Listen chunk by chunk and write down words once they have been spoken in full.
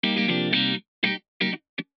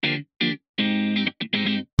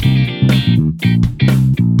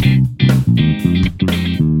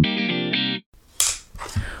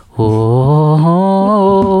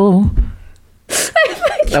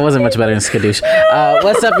much better than Skadoosh.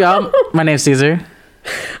 What's up, y'all? My name's Caesar.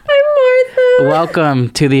 I'm Martha. Welcome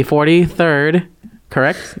to the 43rd,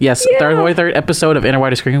 correct? Yes, Yeah. 43rd episode of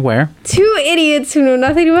Interwriter Screen Where. Two idiots who know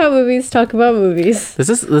nothing about movies talk about movies. This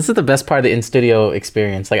is the best part of the in-studio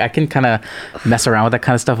experience. Like, I can kind of mess around with that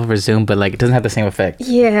kind of stuff over Zoom, but like it doesn't have the same effect.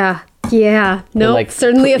 Yeah. No, Like,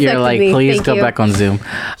 certainly affected you're like, me. please Thank go you. back on Zoom.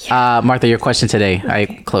 Martha, your question today. Okay. I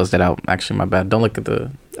closed it out. Actually, my bad. Don't look at the...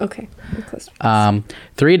 Okay. I'm close.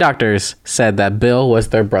 3 doctors said that Bill was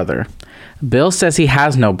their brother. Bill says he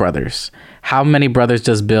has no brothers. How many brothers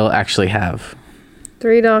does Bill actually have?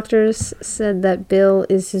 3 doctors said that Bill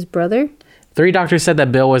is his brother. 3 doctors said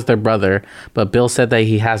that Bill was their brother, but Bill said that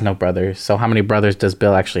he has no brothers. So how many brothers does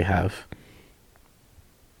Bill actually have?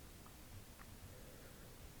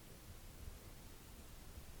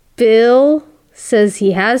 Bill says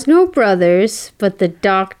he has no brothers, but the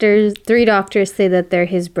 3 doctors say that they're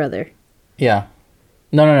his brother. Yeah.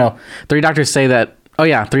 No. 3 doctors say that... Oh,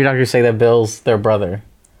 yeah. 3 doctors say that Bill's their brother.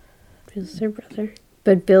 Bill's their brother.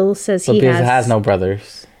 But Bill says But Bill has no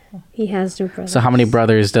brothers. He has no brothers. So how many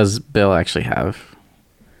brothers does Bill actually have?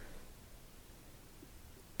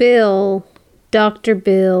 Bill. Dr.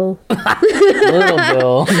 Bill. Little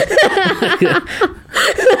Bill.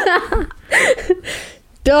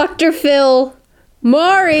 Dr. Phil.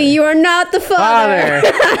 Maury, you are not the father.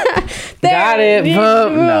 Got it.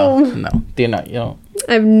 Boom. No. Do you know? You don't.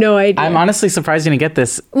 I have no idea. I'm honestly surprised you didn't get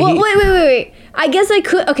this. Well, wait. I guess I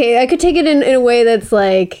could. Okay, I could take it in a way that's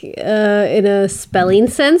like in a spelling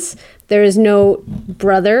sense. There is no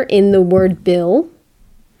brother in the word Bill.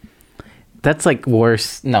 That's like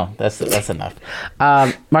worse. No, that's enough.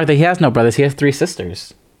 Martha, he has no brothers. He has 3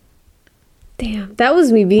 sisters. Damn, that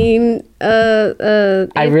was me being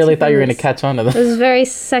I really thought you were going to catch on to It that. was very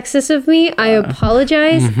sexist of me. I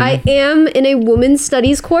apologize. I am in a women's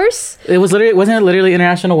studies course. Wasn't it literally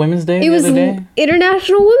International Women's Day? It was the other day?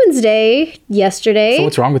 International Women's Day yesterday. So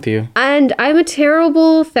what's wrong with you? And I'm a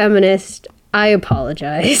terrible feminist. I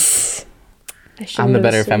apologize. I'm the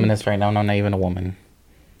better feminist right now. No, not even a woman.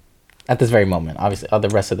 At this very moment, obviously. The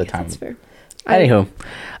rest of the time. That's fair. Anywho,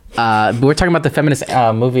 we're talking about the feminist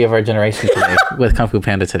movie of our generation today with Kung Fu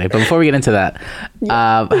Panda today. But before we get into that, we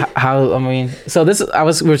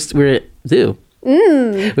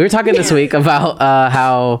were talking this week about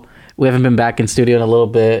how we haven't been back in studio in a little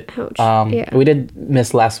bit. Ouch. We did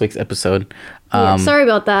miss last week's episode. Sorry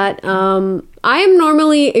about that. I am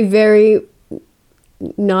normally a very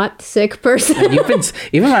not sick person.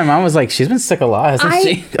 Even my mom was like, she's been sick a lot, hasn't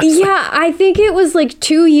she? I think it was like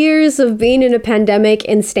 2 years of being in a pandemic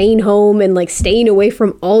and staying home and like staying away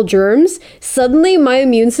from all germs. Suddenly my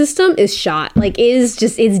immune system is shot. Like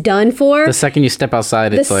it's done for. The second you step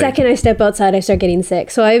outside, the second I step outside, I start getting sick.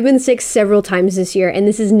 So I've been sick several times this year and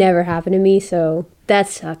this has never happened to me. So that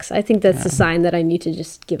sucks. I think that's a sign that I need to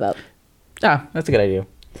just give up. Yeah, that's a good idea.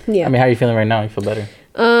 Yeah. I mean, how are you feeling right now? You feel better?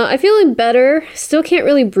 I'm feeling better. Still can't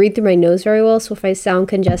really breathe through my nose very well, so if I sound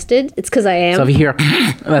congested, it's because I am. So if you hear,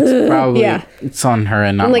 that's probably it's on her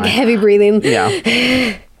and not I'm like mine. heavy breathing.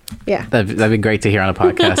 Yeah. Yeah. That'd be great to hear on a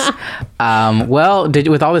podcast. Well,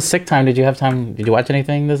 with all this sick time, did you have time? Did you watch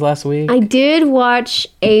anything this last week? I did watch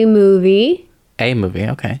a movie. A movie,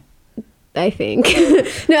 okay. I think.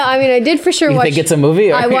 No, I mean, I did for sure You watch. think it's a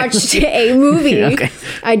movie? Or? I watched a movie. Okay.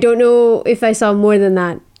 I don't know if I saw more than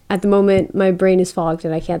that. At the moment, my brain is fogged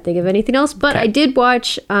and I can't think of anything else. But I did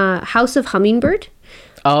watch House of Hummingbird.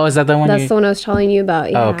 Oh, is that the one? That's the one I was telling you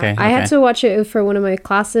about. Yeah. Oh, okay. I had to watch it for one of my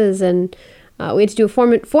classes, and we had to do a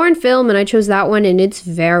foreign film, and I chose that one, and it's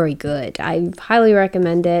very good. I highly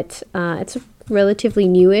recommend it. It's a relatively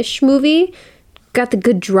newish movie. Got the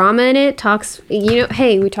good drama in it. Talks,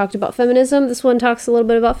 hey, we talked about feminism. This one talks a little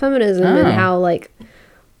bit about feminism and how, like,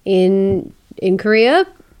 in Korea,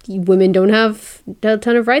 women don't have a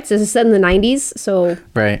ton of rights. This is set in the 90s, so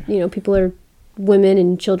right. Women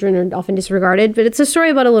and children are often disregarded. But it's a story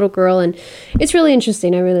about a little girl, and it's really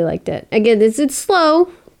interesting. I really liked it. Again, it's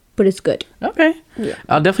slow, but it's good. Okay. Yeah.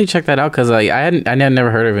 I'll definitely check that out because I had never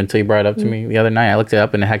heard of it until you brought it up to me the other night. I looked it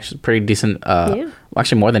up and it had pretty decent,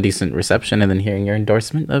 actually more than decent reception, and then hearing your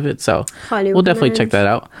endorsement of it. So we'll definitely check that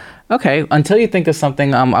out. Okay. Until you think of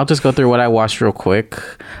something, I'll just go through what I watched real quick.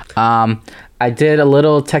 I did a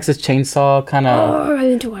little Texas Chainsaw kind of. Oh, I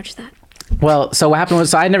need to watch that. Well, so what happened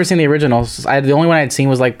was, I had never seen the original. The only one I had seen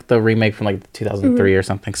was like the remake from like 2003 or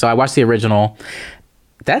something. So I watched the original.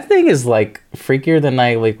 That thing is like freakier than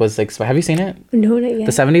I like was expecting. Have you seen it? No, not yet.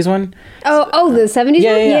 The 70s one? Oh, the 70s one?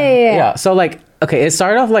 Yeah. So like, okay, it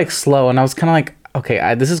started off like slow, and I was kind of like,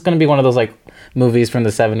 okay, this is gonna be one of those like movies from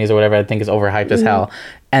the 70s or whatever I think is overhyped as hell.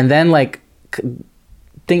 And then like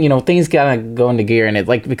things gotta go into gear, and it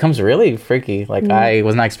like becomes really freaky. Like I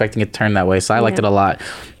was not expecting it to turn that way, so I liked it a lot.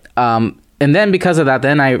 And then because of that,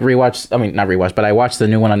 then I rewatched. I mean, not rewatched, but I watched the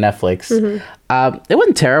new one on Netflix. It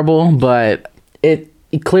wasn't terrible, but it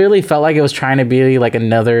clearly felt like it was trying to be like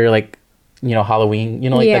another like Halloween,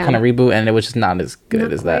 like that kind of reboot, and it was just not as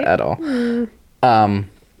good as that at all.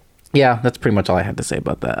 Yeah, that's pretty much all I had to say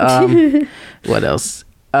about that. What else?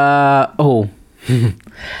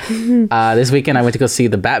 This weekend I went to go see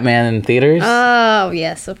the Batman in theaters. Oh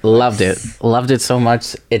yes, of course. Loved it so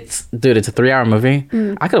much. It's a 3-hour movie.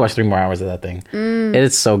 I could watch 3 more hours of that thing. It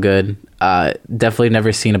is so good. Definitely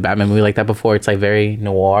never seen a Batman movie like that before. It's like very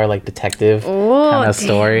noir, like detective kind of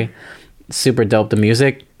story. Super dope. The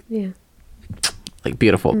music, like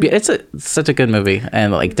beautiful. It's such a good movie,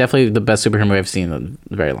 and like definitely the best superhero movie I've seen in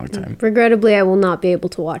a very long time. Regrettably, I will not be able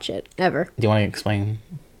to watch it ever. Do you want to explain?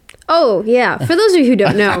 Oh, yeah. For those of you who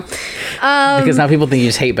don't know. Because now people think you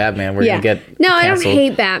just hate Batman. We're going to get No, canceled. I don't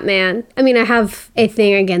hate Batman. I mean, I have a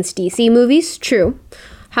thing against DC movies. True.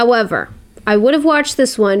 However, I would have watched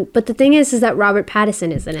this one, but the thing is that Robert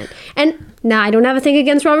Pattinson is in it. And now I don't have a thing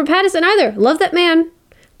against Robert Pattinson either. Love that man.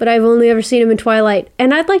 But I've only ever seen him in Twilight.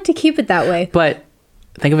 And I'd like to keep it that way. But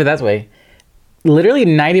think of it that way. Literally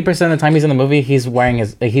 90% of the time he's in the movie, he's wearing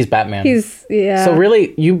he's Batman. So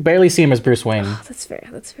really, you barely see him as Bruce Wayne. Oh, that's fair.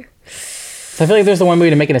 So I feel like there's the one movie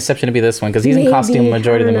to make an exception to be this one, because he's in costume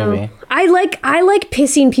majority of the movie. I like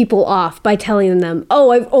pissing people off by telling them, oh,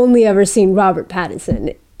 I've only ever seen Robert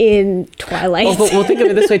Pattinson in Twilight. Oh, but we'll think of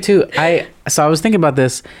it this way too. I was thinking about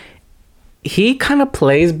this. He kind of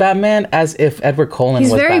plays Batman as if Edward Cullen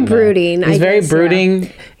was Batman. He's very brooding. He's very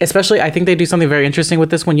brooding. Especially, I think they do something very interesting with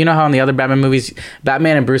this one. You know how in the other Batman movies,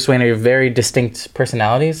 Batman and Bruce Wayne are very distinct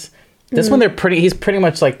personalities? This one, he's pretty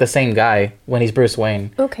much like the same guy when he's Bruce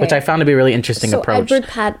Wayne. Okay. Which I found to be a really interesting approach. Edward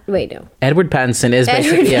Pattinson is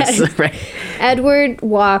basically, yes, right. Edward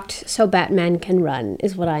walked so Batman can run,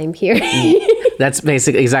 is what I'm hearing. That's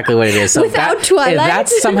basically exactly what it is. So Without Twilight. If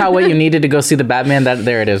that's somehow what you needed to go see the Batman,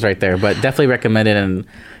 there it is right there. But definitely recommend it, and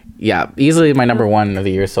yeah, easily my number one of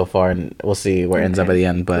the year so far, and we'll see where it ends up at the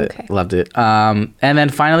end, but loved it. And then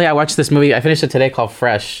finally I watched this movie, I finished it today, called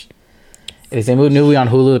Fresh. It is a new movie on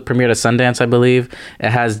Hulu. It premiered at Sundance, I believe. It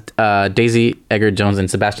has Daisy Edgar-Jones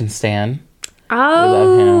and Sebastian Stan.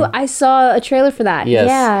 Oh, I saw a trailer for that. Yes.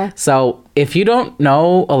 Yeah. So if you don't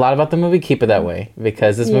know a lot about the movie, keep it that way,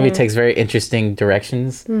 because this movie takes very interesting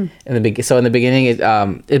directions. In the beginning,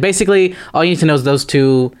 it basically all you need to know is those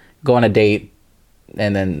two go on a date,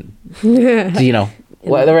 and then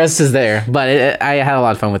well, the rest is there. But I had a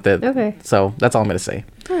lot of fun with it. Okay. So that's all I'm gonna say.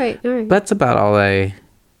 All right. That's about all I.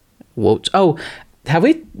 Oh, have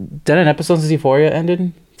we done an episode since Euphoria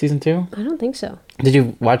ended, season 2? I don't think so. Did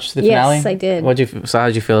you watch the finale? Yes, I did. How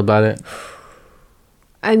did you feel about it?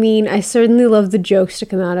 I mean, I certainly love the jokes to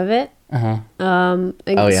come out of it.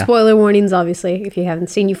 Spoiler warnings, obviously. If you haven't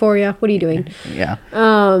seen Euphoria, what are you doing? Yeah.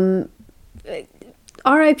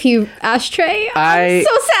 R.I.P. Ashtray. I'm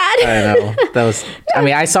so sad. I know. That was. I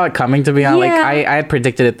mean, I saw it coming, to be honest. Yeah. Like I had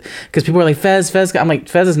predicted it, because people were like, Fez. I'm like,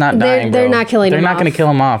 Fez is not dying. They're not killing him off. They're not going to kill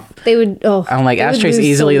him off. They would. Oh. I'm like, Ashtray's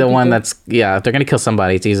easily the one that's. Yeah, if they're going to kill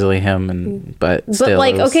somebody, it's easily him. But still,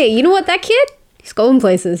 like, okay, you know what? That kid, he's going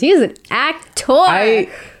places. He's an actor.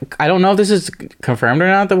 I don't know if this is confirmed or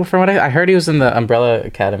not. From what I heard, he was in the Umbrella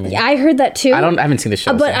Academy. Yeah, I heard that too. I haven't seen the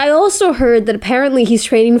show. But I also heard that apparently he's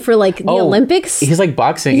training for like the Olympics. He's like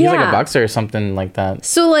boxing. Yeah. He's like a boxer or something like that.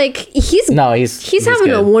 So like he's having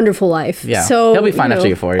good. A wonderful life. Yeah. So he'll be fine after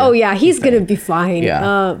Euphoria. Oh yeah, he's gonna be fine.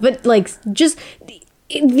 Yeah. But like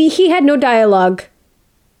he had no dialogue,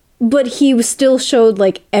 but he still showed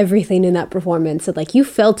like everything in that performance. And like you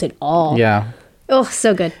felt it all. Yeah. Oh,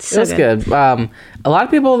 so good. That's good. A lot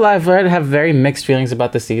of people I've read have very mixed feelings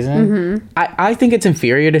about this season. Mm-hmm. I think it's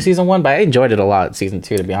inferior to season 1, but I enjoyed it a lot season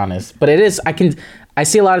 2, to be honest. But it is, I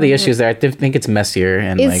see a lot of the issues there. I think it's messier,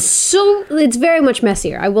 and it's very much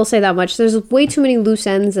messier. I will say that much. There's way too many loose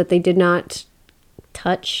ends that they did not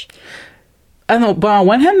touch. I don't know, but on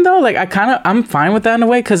one hand though, like I'm fine with that in a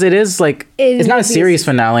way, because it is like it's not a series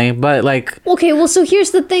finale, but like okay, well, so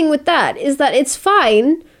here's the thing with that is that it's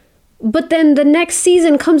fine. But then the next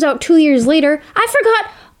season comes out 2 years later. I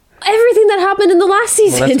forgot everything that happened in the last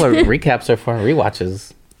season. Well, that's what recaps are for,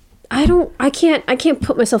 rewatches. I can't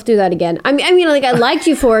put myself through that again. I mean, like I liked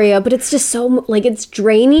Euphoria, but it's just so like it's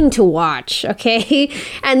draining to watch. Okay,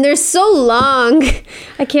 and they're so long.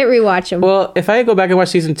 I can't rewatch them. Well, if I go back and watch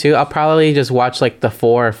season 2, I'll probably just watch like the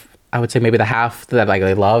 4. I would say maybe the half that like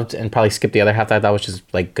I loved, and probably skip the other half that I thought was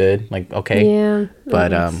just like good, like okay. Yeah,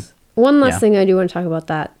 but one last thing I do want to talk about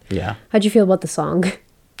that. Yeah. How'd you feel about the song?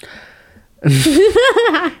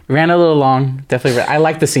 Ran a little long. Definitely. I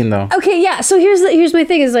like the scene though. Okay, yeah. So here's my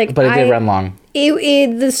thing is like, but it did run long.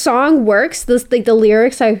 The song works. Like the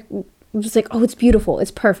lyrics, I was like, oh, it's beautiful.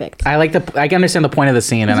 It's perfect. I can understand the point of the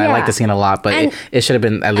scene, and I like the scene a lot, but it should have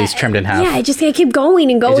been at least trimmed in half. Yeah, it kept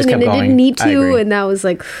going and going, and it didn't need to, and that was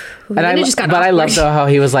like, but I loved how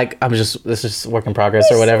he was like, this is work in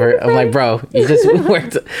progress or whatever. I'm like, bro, you just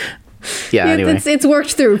worked. Yeah, anyway. It's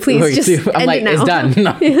worked through. Please just I'm like, it's done.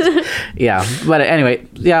 No. Yeah, but anyway,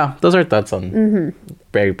 yeah, those are thoughts on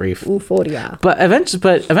very brief. Euphoria. But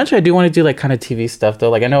eventually, I do want to do like kind of TV stuff though.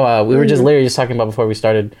 Like I know we were just literally just talking about before we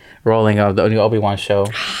started rolling of the new Obi-Wan show.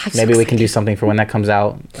 Maybe we can do something for when that comes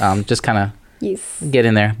out. Just kind of get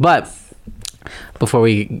in there. But before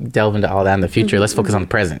we delve into all that in the future, let's focus on the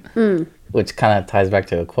present. Which kind of ties back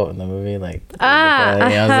to a quote in the movie, like, you know what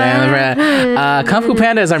I'm saying? Kung Fu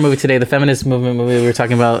Panda is our movie today, the feminist movement movie we were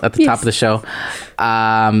talking about at the top of the show.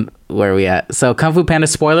 Where are we at? So, Kung Fu Panda,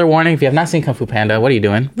 spoiler warning, if you have not seen Kung Fu Panda, what are you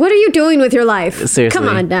doing? What are you doing with your life? Seriously. Come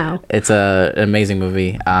on now. It's an amazing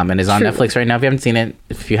movie, and is on Netflix right now. If you haven't seen it,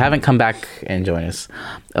 if you haven't, come back and join us.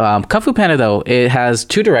 Kung Fu Panda, though, it has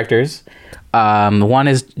two directors. One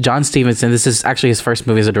is John Stevenson. This is actually his first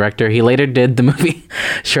movie as a director. He later did the movie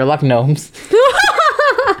Sherlock Gnomes.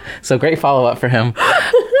 So great follow-up for him.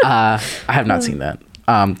 I have not seen that.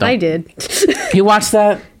 I did. You watched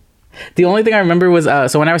that? The only thing I remember was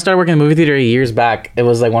so when I started working in the movie theater years back, it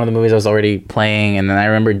was like one of the movies I was already playing, and then I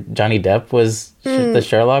remember Johnny Depp was the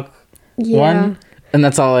Sherlock one, and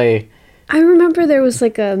that's all I remember. There was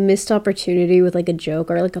like a missed opportunity with like a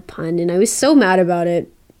joke or like a pun, and I was so mad about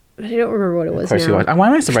it. I don't remember what it was. Of course, you watched. Why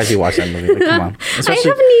am I surprised you watched that movie? Like, come on.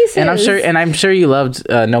 Especially, I have nieces, and I'm sure you loved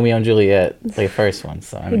Romeo and Juliet, the first one.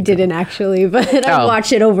 So I didn't actually, but I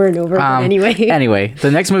watched it over and over. Anyway,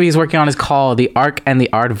 the next movie he's working on is called The Ark and the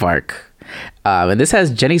Aardvark. And this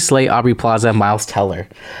has Jenny Slate, Aubrey Plaza, Miles Teller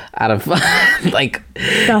out of like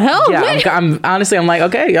the hell. Yeah, I'm like,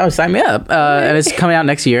 okay, yo, sign me up. And it's coming out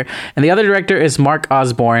next year. And the other director is Mark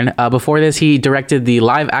Osborne. Before this, he directed the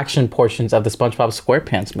live action portions of the SpongeBob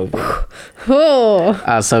SquarePants movie.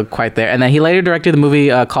 So quite there. And then he later directed the movie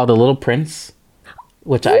called The Little Prince,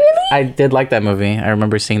 which I did like that movie. I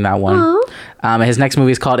remember seeing that one. His next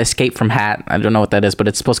movie is called Escape from Hat. I don't know what that is, but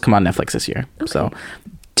it's supposed to come on Netflix this year. Okay. So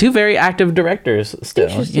two very active directors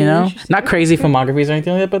still, you know, not crazy filmographies or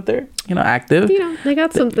anything like that, but they're, active. They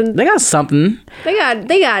got something. They got something.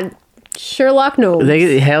 They got Sherlock Gnomes.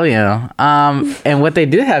 Hell yeah. And what they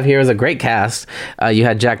did have here was a great cast. You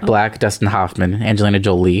had Jack Black, Dustin Hoffman, Angelina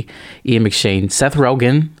Jolie, Ian McShane, Seth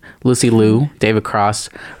Rogen, Lucy Liu, David Cross,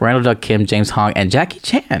 Randall Doug Kim, James Hong, and Jackie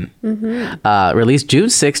Chan. Released June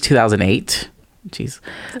 6, 2008. Jeez.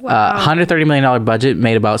 Wow. $130 million budget,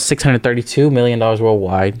 made about $632 million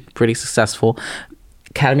worldwide. Pretty successful.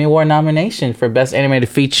 Academy Award nomination for Best Animated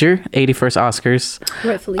Feature, 81st Oscars.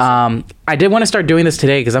 Rightfully so. I did want to start doing this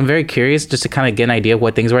today because I'm very curious just to kind of get an idea of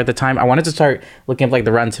what things were at the time. I wanted to start looking at like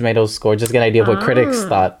the Rotten Tomatoes score, just to get an idea of what critics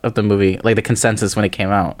thought of the movie, like the consensus when it came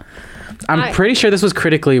out. I'm pretty sure this was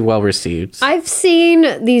critically well received. I've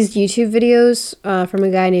seen these YouTube videos from a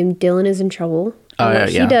guy named Dylan Is in Trouble. What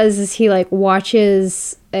he does is he like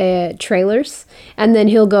watches trailers, and then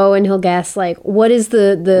he'll go and he'll guess like what is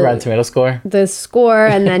the Rotten Tomato score,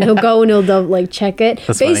 and then he'll go and he'll like check it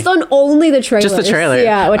based on only the trailer. Just the trailer,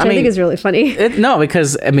 which I think is really funny. No,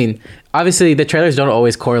 because I mean, obviously the trailers don't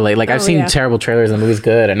always correlate. Like I've seen terrible trailers and the movie's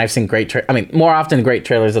good, and I've seen great. More often great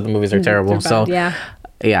trailers of the movies are terrible. They're bad,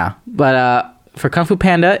 yeah. But for Kung Fu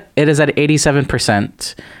Panda, it is at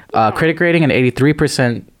 87% critic rating and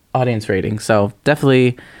 83% audience rating, so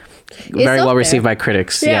definitely very well received by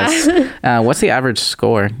critics. Yes. What's the average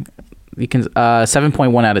score? You can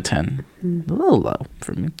 7.1 out of 10. A little low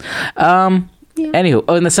for me. Anywho,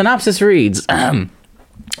 and the synopsis reads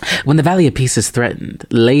when the Valley of Peace is threatened,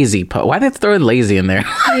 Lazy Po. Why they throw lazy in there?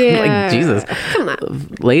 Like Jesus. Come on.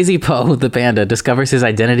 Lazy Po the panda discovers his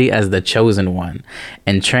identity as the chosen one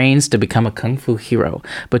and trains to become a kung fu hero.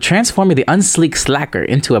 But transforming the unsleek slacker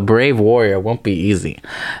into a brave warrior won't be easy.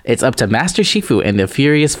 It's up to Master Shifu and the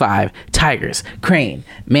Furious Five, Tigers, Crane,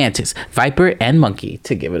 Mantis, Viper, and Monkey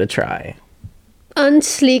to give it a try.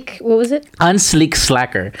 Unsleek, what was it? Unsleek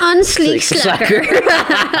slacker. Unsleek slacker.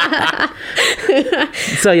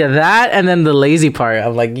 So yeah, that and then the lazy part.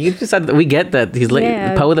 I'm like, you just we get that he's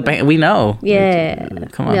Po the Panda. We know. Yeah.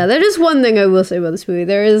 Come on. Yeah, there is one thing I will say about this movie.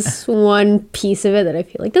 There is one piece of it that I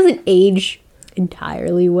feel like doesn't age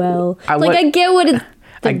entirely well. I get what it's.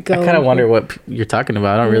 I kind of wonder what you're talking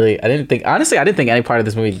about. I didn't think any part of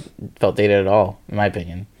this movie felt dated at all, in my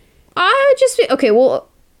opinion.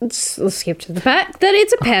 Let's skip to the fact that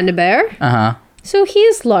it's a panda bear. So he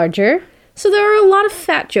is larger. So there are a lot of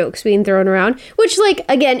fat jokes being thrown around, which, like,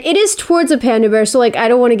 again, it is towards a panda bear, so, like, I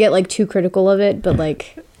don't want to get, like, too critical of it, but,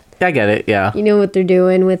 like... I get it, yeah. You know what they're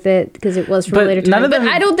doing with it, because it was from a later time. But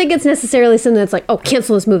I don't think it's necessarily something that's like, oh,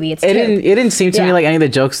 cancel this movie, it's terrible. It didn't seem to me like any of the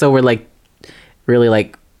jokes, though, were, like, really,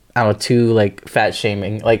 like, I don't know, too, like,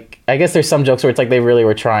 fat-shaming. Like, I guess there's some jokes where it's like they really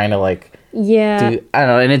were trying to, like... Yeah. I don't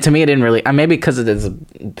know, and to me, it didn't really... maybe because it is a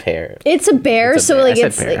bear. It's a bear, so, like,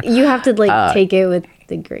 you have to, like, take it with...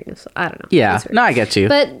 the greatness. I don't know. Yeah, no, I get you.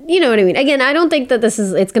 But you know what I mean. Again, I don't think that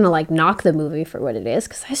it's gonna like knock the movie for what it is,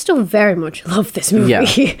 because I still very much love this movie. Yeah.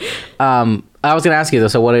 I was gonna ask you though.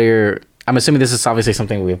 So, what are your? I'm assuming this is obviously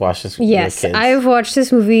something we've watched as yes, kids. I've watched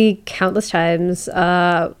this movie countless times.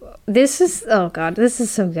 This is this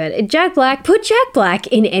is so good. Put Jack Black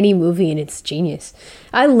in any movie and it's genius.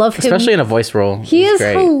 I love him, especially in a voice role. He is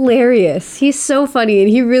great. Hilarious. He's so funny, and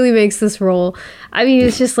he really makes this role. I mean,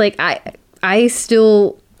 it's just like I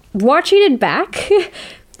still, watching it back,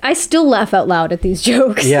 I still laugh out loud at these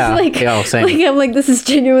jokes. Yeah, same. Like, I'm like, this is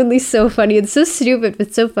genuinely so funny. It's so stupid,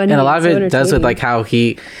 but so funny. And a lot of it does with like how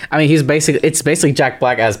it's basically Jack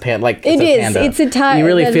Black as Panda. Like it is. Panda. It's a tie. You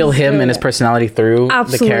really feel him and his personality through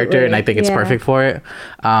the character, and I think it's perfect for it.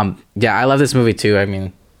 Yeah, I love this movie too. I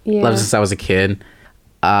mean, love it since I was a kid.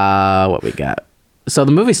 What we got? So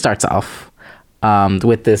the movie starts off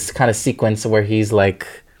with this kind of sequence where he's like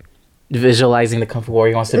visualizing the Kung Fu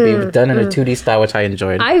Warrior he wants to be done in a 2D style, which I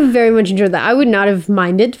enjoyed. I very much enjoyed that. I would not have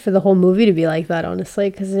minded for the whole movie to be like that, honestly,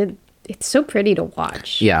 because it's so pretty to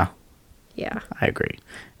watch. Yeah, I agree.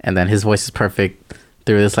 And then his voice is perfect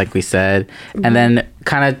through this, like we said, and then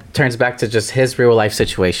kind of turns back to just his real life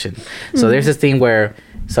situation. So there's this thing where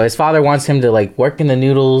his father wants him to like work in the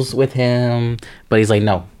noodles with him, but he's like,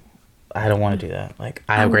 no, I don't want to do that. Like,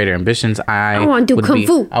 I have greater ambitions. I want to do Kung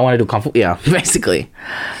Fu. I want to do Kung Fu. Yeah, basically.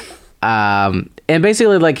 And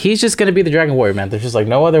basically, like, he's just gonna be the Dragon Warrior, man. There's just like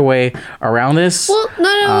no other way around this. Well,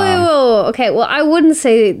 no. Okay, well, I wouldn't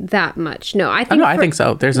say that much. No, I think. I think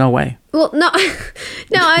so. There's no way. Well, no,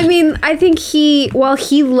 I mean, I think while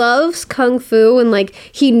he loves Kung Fu and like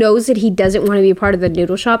he knows that he doesn't want to be a part of the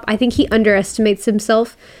noodle shop, I think he underestimates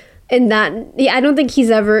himself. And that, I don't think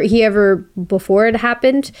he ever before it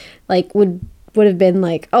happened, like would have been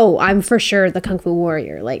like, oh, I'm for sure the Kung Fu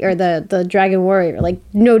Warrior, like, or the Dragon Warrior, like,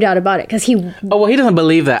 no doubt about it, because he... Oh, well, he doesn't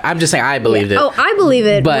believe that. I'm just saying I believed it. Oh, I believe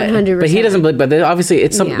it, 100%. But he doesn't believe, but obviously,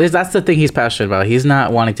 that's the thing he's passionate about. He's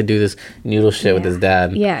not wanting to do this noodle shit with his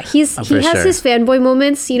dad. Yeah, he has his fanboy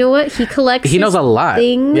moments. You know what? He collects He knows a lot.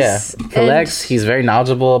 Things. Yeah, collects. He's very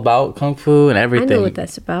knowledgeable about Kung Fu and everything. I know what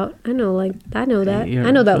that's about. I know that. I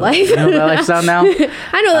know that life. You know that lifestyle now?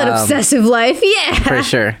 I know that obsessive life, yeah. For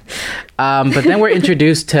sure. But then we're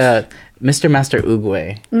introduced to Mr. Master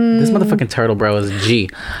Oogway. This motherfucking turtle, bro, is G.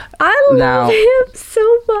 I love him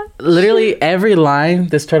so much. Literally every line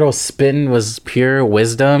this turtle spin was pure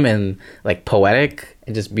wisdom and like poetic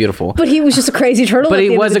and just beautiful. But he was just a crazy turtle. But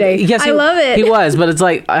he was yes, I love it. He was, but it's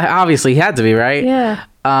like obviously he had to be, right? Yeah.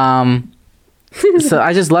 So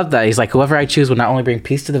I just love that. He's like, whoever I choose will not only bring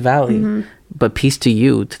peace to the valley, but peace to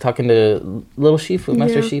you. To talking to little Shifu,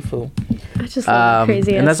 Master Shifu. I just love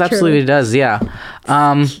crazy. And that's absolutely what he does. Yeah.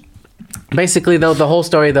 Basically, though, the whole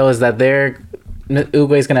story though is that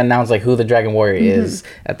Oogway's gonna announce like who the Dragon Warrior is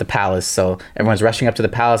at the palace. So everyone's rushing up to the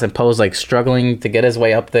palace, and Poe's like struggling to get his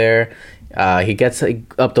way up there. He gets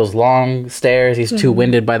up those long stairs. He's too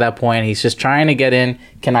winded by that point. He's just trying to get in,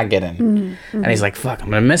 cannot get in, and he's like, "Fuck, I'm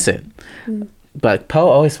gonna miss it." But Poe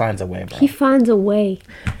always finds a way, bro. He finds a way.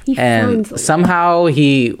 Somehow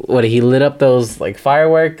he lit up those like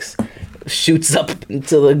fireworks, shoots up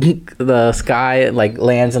into the sky, and like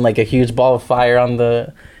lands in like a huge ball of fire on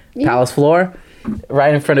the palace floor,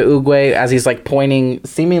 right in front of Oogway as he's like pointing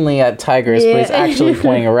seemingly at tigers, but he's actually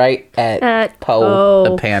pointing right at Poe,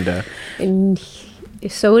 the panda. And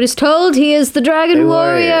so it is told he is the Dragon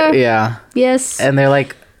Warrior. Yeah. Yes. And they're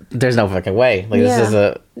like, there's no fucking way. Like, this is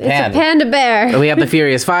a panda. It's a panda bear. And we have the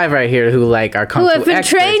Furious Five right here who like are Kung Fu have been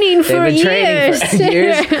experts. Training for years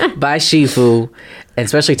by Shifu. And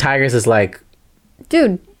especially Tigers is like...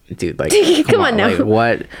 Dude, like... come on now. Like,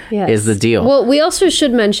 what is the deal? Well, we also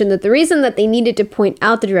should mention that the reason that they needed to point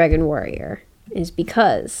out the Dragon Warrior is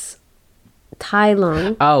because Tai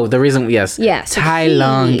Lung... Oh, the reason... Yes. Yes. Tai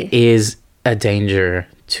Lung is a danger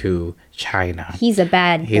to China. He's a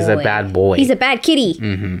bad boy. He's a bad boy. He's a bad kitty.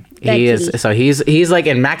 He is. So he's like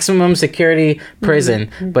in maximum security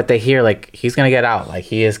prison, but they hear like he's gonna get out. Like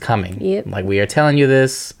he is coming. Yep. Like we are telling you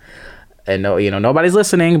this, and nobody's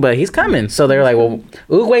listening, but he's coming. So they're like, well,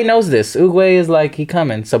 Oogway knows this. Oogway is like he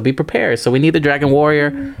coming. So be prepared. So we need the Dragon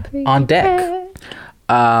Warrior on deck.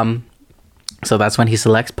 So that's when he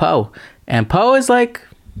selects Poe. And Po is like,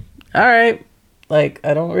 all right. Like,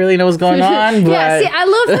 I don't really know what's going on, but... Yeah, see, I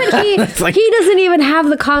love that like, he doesn't even have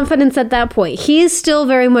the confidence at that point. He's still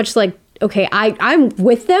very much like, okay, I'm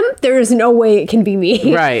with them. There is no way it can be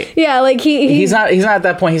me. Right. Yeah, like he's not at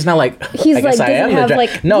that point. He's not like, he's I guess like, I am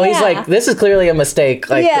the No, he's like, this is clearly a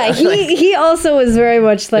mistake. Like, yeah, he also is very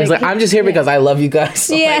much like... He's like, I'm just here because I love you guys.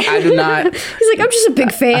 So yeah. Like, I do not... He's like, I'm just a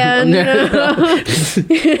big fan.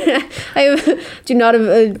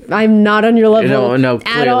 I'm not on your level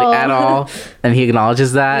clearly at all. And he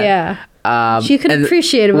acknowledges that. Yeah. She could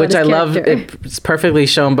appreciate about which his I character. love. It's perfectly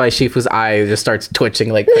shown by Shifu's eye just starts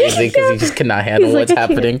twitching like crazy because he just cannot handle what's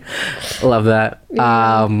happening. Love that.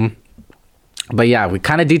 Yeah. But yeah, we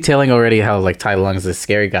kind of detailing already how like Tai Lung is this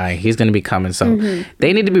scary guy. He's going to be coming, so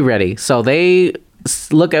they need to be ready. So they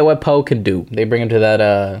look at what Po can do. They bring him to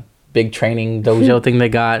that big training dojo thing they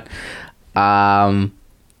got, and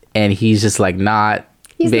he's just like not.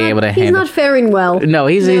 Able to handle. He's not faring well. No,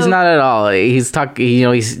 he's not at all. He's talking.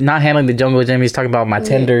 He's not handling the jungle gym. He's talking about my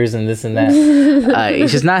tenders and this and that.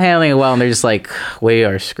 He's just not handling it well, and they're just like, we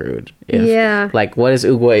are screwed. Like, what is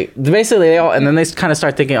Oogway? Basically, and then they kind of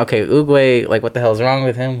start thinking, okay, Oogway, like, what the hell is wrong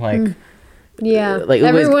with him? Like, like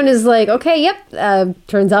everyone is like, okay, yep.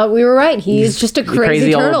 Turns out we were right. He's just a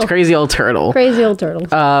crazy turtle. Crazy old turtle. Crazy old turtle.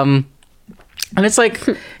 And it's like,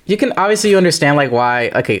 you understand like why,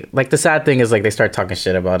 okay, like the sad thing is like they start talking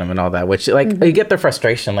shit about him and all that, which like you get their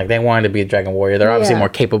frustration. Like they wanted to be a dragon warrior. They're obviously more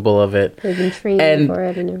capable of it. They've been training for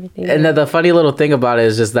it and everything. And the funny little thing about it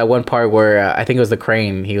is just that one part where I think it was the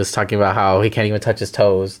crane. He was talking about how he can't even touch his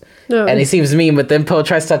toes. No. And he seems mean, but then Po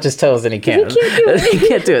tries to touch his toes and he can't. He can't do it. He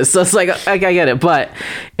can't do it. So it's like, I get it. But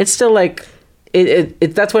it's still like,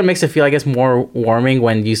 it that's what makes it feel, I guess, more warming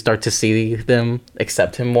when you start to see them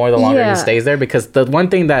accept him more the longer he stays there. Because the one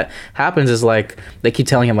thing that happens is like they keep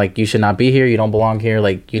telling him like, you should not be here, you don't belong here,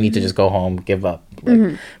 like you need to just go home, give up.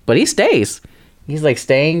 Like, but he stays. He's like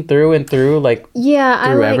staying through and through, like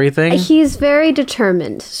through everything. He's very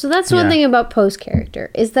determined. So that's one thing about Po's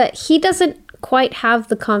character is that he doesn't quite have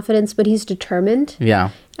the confidence, but he's determined.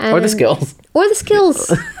 Yeah, or the skills.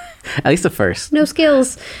 At least the first. No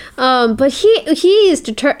skills. But he is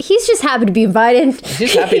he's just happy to be invited.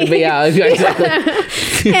 He's happy to be out. Exactly.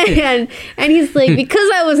 and he's like, because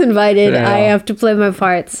I was invited, I have to play my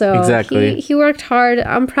part. So exactly. He worked hard.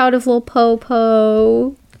 I'm proud of little Po.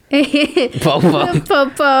 Po.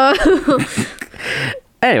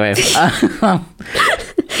 Anyway,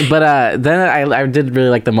 but then I did really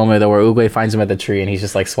like the moment though where Oogway finds him at the tree and he's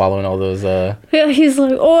just like swallowing all those. Yeah, he's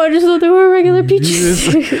like, oh, I just thought they were regular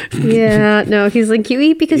peaches. Yeah, no, he's like, you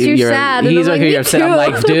eat because you're sad. He's like, you're upset. I'm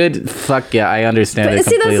like, dude, fuck yeah, I understand. But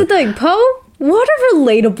see, that's the thing, Po. What a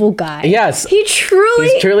relatable guy. Yes, he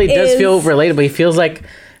truly does feel relatable. He feels like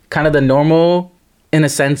kind of the normal, in a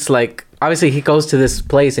sense. Like obviously he goes to this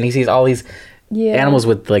place and he sees all these. Animals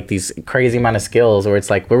with like these crazy amount of skills where it's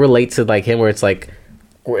like we relate to like him where it's like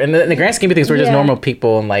in the grand scheme of things we're just normal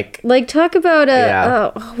people and like talk about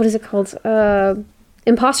what is it called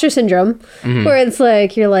imposter syndrome, where it's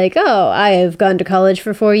like you're like, oh, I have gone to college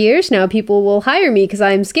for 4 years now, people will hire me because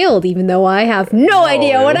I'm skilled even though I have no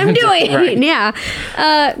idea what I'm doing. Right. Yeah.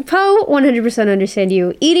 Po, 100% understand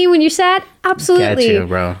you. Eating when you're sad, absolutely. Get you,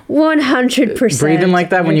 bro. 100%. Breathing like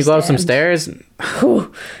that when you go up some stairs.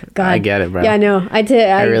 Oh, God. I get it, bro. Yeah, no, I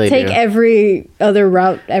really take every other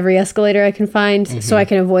route, every escalator I can find so I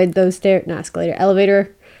can avoid those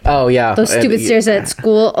elevator. Oh yeah, those stupid stairs at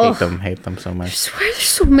school. Hate them so much. I swear there's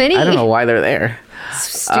so many. I don't know why they're there.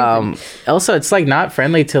 So also, it's like not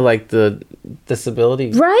friendly to like the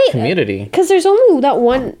disability community because there's only that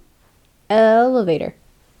one elevator.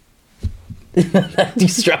 You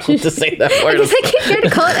struggle to say that word. Because I keep trying to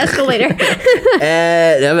call it escalator.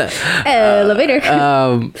 Elevator.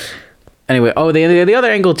 Anyway, the other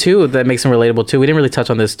angle too that makes him relatable too. We didn't really touch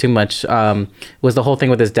on this too much. Was the whole thing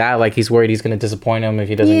with his dad? Like he's worried he's going to disappoint him if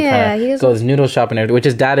he doesn't go to his noodle shop and everything. Which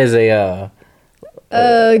his dad is a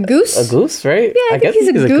goose. A goose, right? Yeah, I guess he's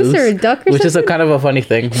a goose or a duck or something. Which is a kind of a funny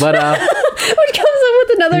thing, but which comes up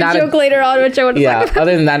with another joke later on, which I want to talk about.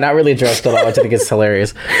 Other than that, not really addressed at all, which I think is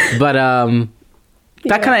hilarious. But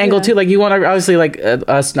that kind of angle too, like you want to obviously like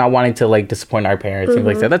us not wanting to like disappoint our parents, things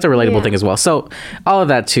like that. That's a relatable thing as well. So all of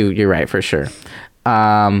that too, you're right for sure.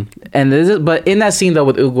 But in that scene though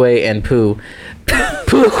with Oogway and Pooh.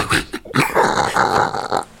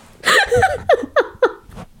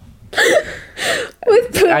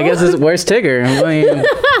 With Pooh. I guess where's Tigger? I mean,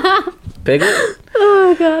 Piglet?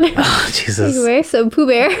 Oh god. Oh Jesus. Anyway, so Pooh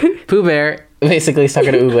Bear. Pooh Bear basically is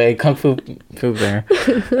talking to Oogway. Kung Fu Pooh Bear.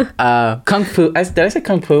 Kung Fu. Did I say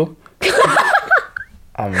Kung Fu?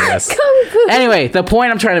 I'm a mess. Kung Anyway, the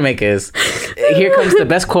point I'm trying to make is, here comes the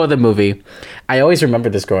best quote of the movie. I always remember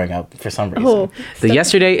this growing up for some reason. The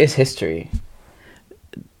yesterday is history.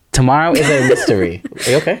 Tomorrow is a mystery.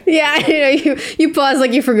 Are you okay? Yeah, you paused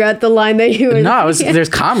like you forgot the line that you were... No, there's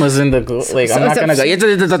commas in the... Like, I'm not going to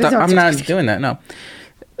go... I'm not doing that, no.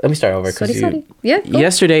 Let me start over. Sorry. Yeah,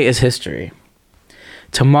 yesterday is history.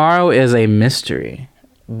 Tomorrow is a mystery.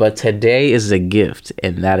 But today is a gift,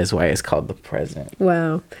 and that is why it's called the present.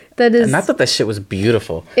 Wow. That is... And I thought that shit was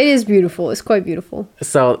beautiful. It is beautiful. It's quite beautiful.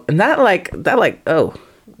 So, and that hit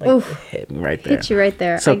me right there. Hit you right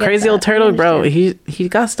there. So Crazy Old Turtle, bro, he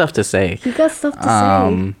got stuff to say. He got stuff to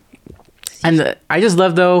say. And I just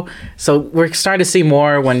love, though, so we're starting to see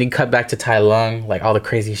more when you cut back to Tai Lung, like all the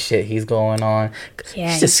crazy shit he's going on.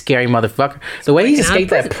 Yeah, he's a scary motherfucker. The way he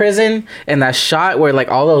escaped that prison and that shot where, like,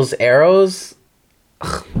 all those arrows...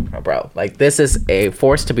 Bro, like, this is a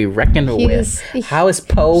force to be reckoned with. How is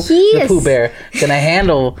Po the Pooh Bear gonna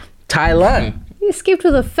handle Tai Lung? He escaped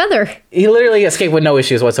with a feather. He literally escaped with no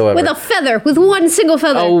issues whatsoever. With a feather, with one single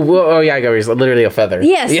feather. Oh yeah, I got it. Literally a feather.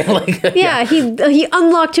 Yes. Yeah, he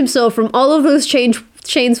unlocked himself from all of those chains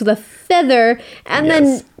with a feather, and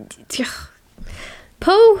then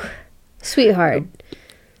Po, sweetheart.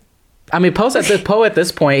 I mean, Poe at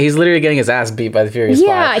this point, he's literally getting his ass beat by the Furious Five.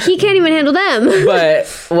 Yeah, he can't even handle them. But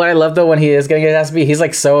what I love, though, when he is getting his ass beat, he's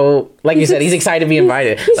like so, like you said, he's excited to be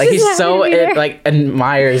invited. He's so, like,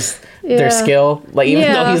 admires their skill. Like,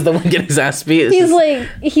 even though he's the one getting his ass beat.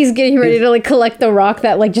 He's getting ready to, like, collect the rock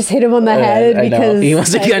that, like, just hit him on the head. Because he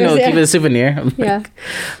wants to, keep it a souvenir. Yeah.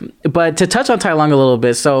 But to touch on Tai Lung a little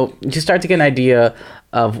bit, so you start to get an idea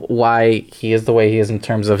of why he is the way he is in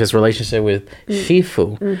terms of his relationship with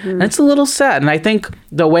Shifu. Mm-hmm. And it's a little sad. And I think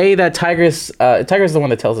the way that Tiger's the one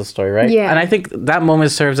that tells the story, right? Yeah. And I think that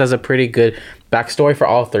moment serves as a pretty good backstory for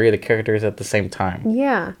all three of the characters at the same time.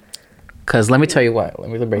 Yeah. Because let me tell you what. Let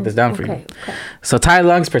me break this down for you. Okay. So Tai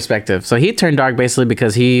Lung's perspective. So he turned dark basically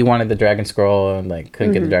because he wanted the Dragon Scroll and like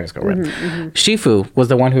couldn't get the Dragon Scroll right. Mm-hmm. Shifu was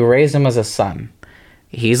the one who raised him as a son.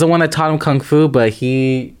 He's the one that taught him Kung Fu, but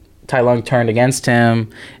Tai Lung turned against him,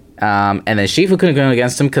 and then Shifu couldn't go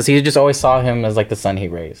against him because he just always saw him as like the son he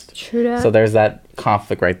raised. True that. So there's that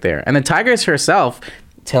conflict right there. And then Tigress herself,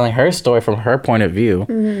 telling her story from her point of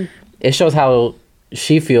view, it shows how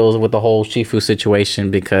she feels with the whole Shifu situation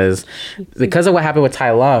because of what happened with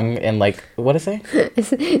Tai Lung and like, what did it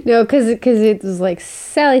say? No, because it was like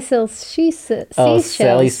Sally sells seashells. Oh,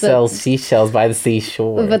 Sally sells seashells by the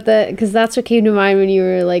seashore. But because that's what came to mind when you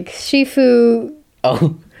were like Shifu.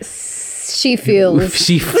 Oh. She feels.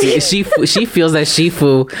 She feels that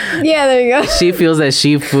Shifu. Yeah, there you go. She feels that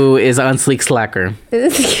Shifu is an unsleek slacker.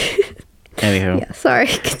 Anywho. Yeah, sorry.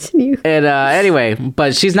 Continue. And anyway,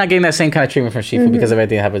 but she's not getting that same kind of treatment from Shifu because of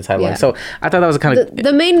everything that happened to Tai Lung. So I thought that was kind of...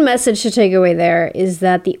 The main message to take away there is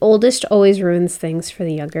that the oldest always ruins things for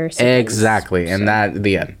the younger siblings. Exactly. And that,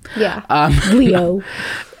 the end. Yeah. Leo.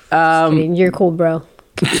 You're cool, bro.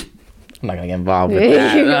 I'm not going to get involved with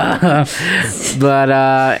that. But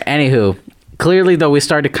anywho, clearly, though, we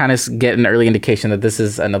started to kind of get an early indication that this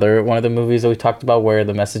is another one of the movies that we talked about where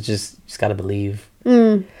the message is just got to believe.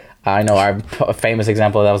 I know our famous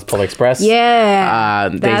example of that was Polar Express. Yeah.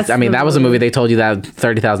 That was a movie they told you that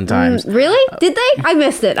 30,000 times. Really? Did they? I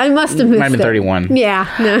missed it. I must have missed it. Might have been 31. Yeah.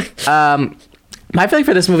 No. My feeling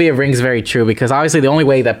for this movie, it rings very true because obviously the only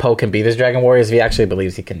way that Poe can be this Dragon Warrior is if he actually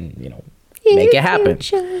believes he can, make it happen.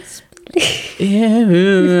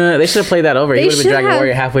 Yeah, they should have played that over. He would have been Dragon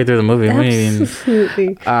Warrior halfway through the movie.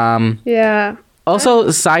 Absolutely. Yeah.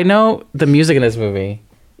 Also, side note, the music in this movie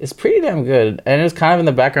is pretty damn good, and it was kind of in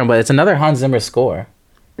the background, but it's another Hans Zimmer score.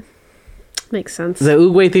 Makes sense. The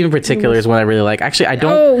Oogway theme in particular is one I really like. Actually, I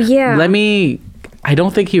don't. Oh yeah. I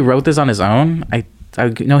don't think he wrote this on his own. I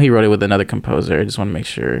know he wrote it with another composer. I just want to make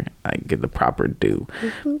sure I get the proper due.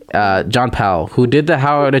 John Powell, who did the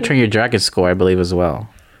How to Train Your Dragon score, I believe, as well.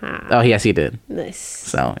 Oh, yes, he did. Nice.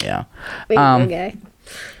 So, yeah. Okay.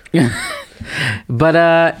 But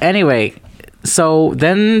anyway, so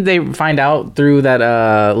then they find out through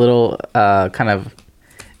that little kind of...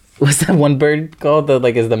 What's that one bird called?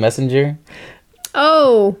 Is the messenger?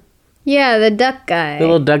 Oh, yeah, the duck guy. The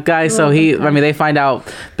little duck guy. So they find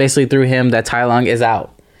out basically through him that Tai Lung is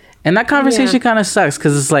out. And that conversation kind of sucks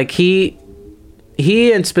because it's like he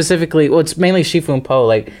and specifically, well, it's mainly Shifu and Poe,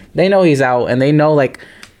 like, they know he's out and they know, like,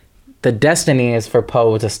 the destiny is for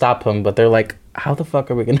Poe to stop him, but they're like, how the fuck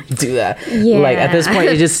are we gonna do that? Yeah. Like, at this point,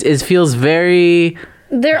 it feels very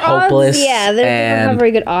hopeless. Odds, yeah, they don't have very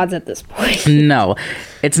good odds at this point. No,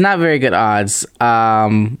 it's not very good odds.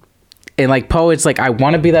 And like Po, it's like I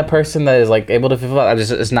want to be that person that is like able to fulfill.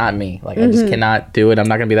 It's not me. Like I just cannot do it. I'm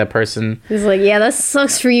not gonna be that person. He's like, yeah, that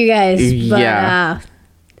sucks for you guys. But, Yeah.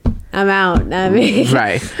 I'm out. I mean,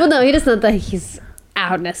 Right. Well, no, he does not that he's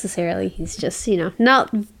out necessarily. He's just,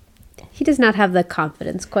 not. He does not have the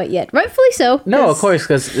confidence quite yet. Rightfully so. No, of course,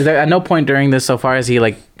 because at no point during this so far has he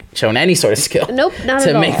like shown any sort of skill. Nope, not to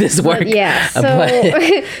at all. make this work. But yeah. So,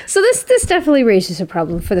 But- so this definitely raises a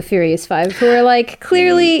problem for the Furious Five, who are like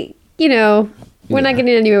clearly, we're not getting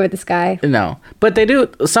anywhere with this guy. No, but they do.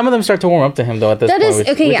 Some of them start to warm up to him though. At this That point, is which,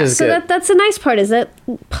 okay. which Yeah. is So good. that's the nice part is that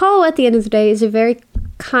Poe at the end of the day is a very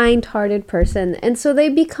kind-hearted person, and so they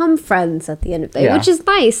become friends at the end of the day, Yeah. which is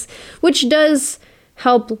nice. Which does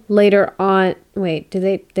help later on. Wait, do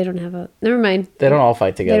they? They don't have a. Never mind. They don't all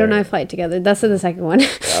fight together. They don't all fight together. That's in the second one.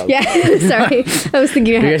 Yeah. Sorry, I was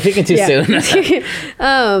thinking. You're thinking too soon.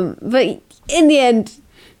 But in the end,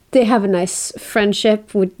 they have a nice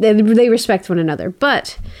friendship. They respect one another.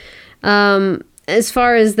 But as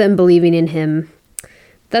far as them believing in him,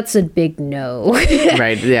 that's a big no.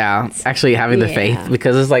 Right. Yeah. Actually, having the faith,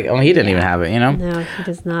 because it's like, he didn't even have it. No, he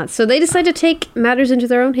does not. So they decide to take matters into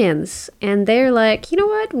their own hands, and they're like, you know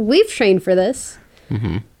what? We've trained for this.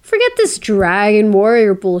 Mm-hmm. Forget this dragon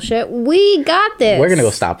warrior bullshit. We got this. We're gonna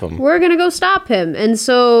go stop him. We're gonna go stop him. And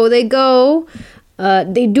so they go.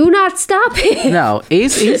 They do not stop him. No,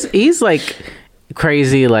 he's like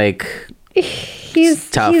crazy. Like He's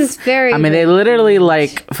tough. He's very. I mean, they literally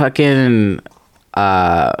like fucking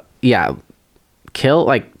kill,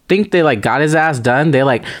 like, think they like got his ass done. They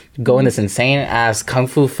like go in this insane ass kung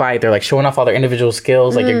fu fight. They're like showing off all their individual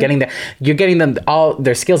skills. Like you're getting them all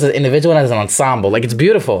their skills as individual and as an ensemble. Like it's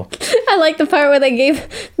beautiful. I like the part where they gave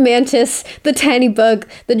Mantis, the tiny bug,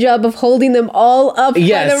 the job of holding them all up by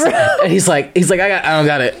the rope. And he's like I don't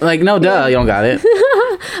got it. Like, no, duh, you don't got it.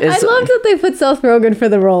 I love that they put Seth Rogen for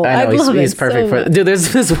the role. I know, he's perfect for it. Dude,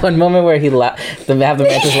 there's this one moment where he have the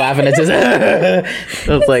Mantis laughing. It's just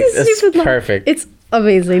it's like it's perfect. It's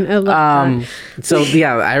amazing. I love that. So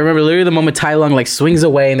yeah, I remember literally the moment Tai Lung like swings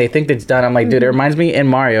away and they think it's done. I'm like, dude, it reminds me in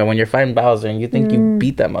Mario when you're fighting Bowser and you think you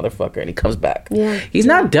beat that motherfucker and he comes back. Yeah. He's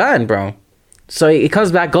not done, bro. So he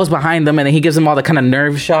comes back, goes behind them, and then he gives them all the kind of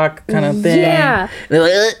nerve shock kind of thing. Yeah.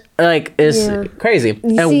 They're like it's crazy.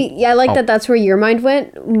 You see, I like that that's where your mind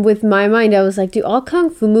went. With my mind, I was like, do all kung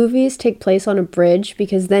fu movies take place on a bridge?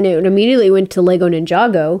 Because then it immediately went to Lego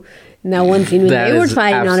Ninjago. And that one scene when they were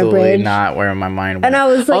fighting on a bridge. Not where my mind went. And I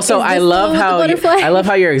was like, also, I love how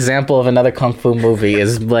your example of another kung fu movie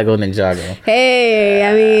is Lego Ninjago. Hey,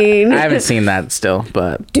 I mean, I haven't seen that still,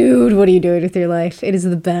 but dude, what are you doing with your life? It is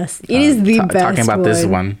the best. It is the best. Talking about this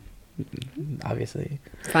one, obviously.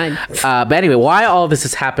 Fine. But anyway, while all this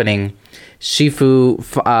is happening, Shifu.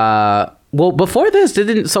 Well, before this,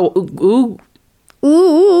 didn't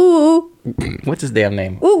Ooh. What's his damn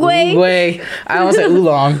name? Oogway. I almost said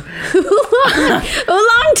oolong.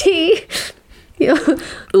 Oolong tea.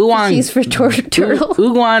 Oolong. Cheese for turtle.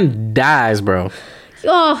 Oolong dies, bro.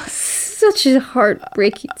 Oh, such a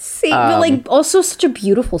heartbreaking scene, but like also such a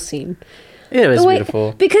beautiful scene. It was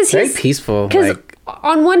beautiful because very peaceful. Like,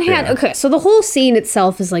 on one hand, okay, so the whole scene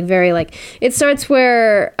itself is like very like it starts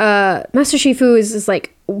where Master Shifu is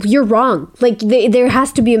like, you're wrong. Like there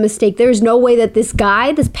has to be a mistake. There's no way that this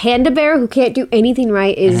guy, this panda bear who can't do anything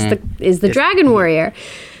right, is the Dragon Warrior.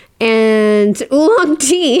 And Oolong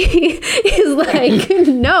Tea is like,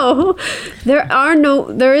 no, there are no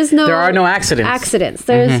accidents.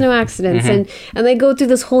 There is no accidents. And they go through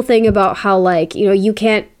this whole thing about how like, you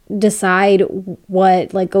can't decide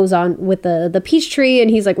what like goes on with the peach tree,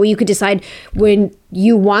 and he's like, well, you could decide when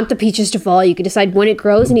you want the peaches to fall, you could decide when it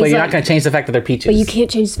grows, and but he's you're like, not gonna change the fact that they're peaches. But you can't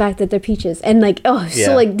change the fact that they're peaches. And like,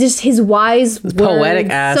 so like just his wise poetic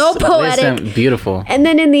words, ass, so poetic, wisdom, beautiful. And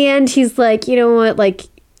then in the end he's like, you know what, like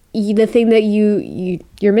the thing that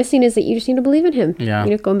you're missing is that you just need to believe in him. Yeah.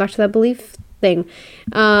 Going back to that belief thing.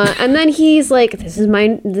 And then he's like, this is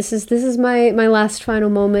my last final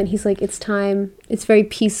moment. He's like, it's time. It's very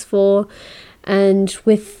peaceful. And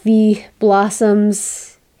with the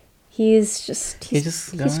blossoms, he goes.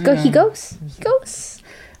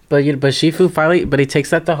 But Shifu finally, he takes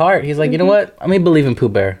that to heart. He's like, you know what? Let me believe in Pooh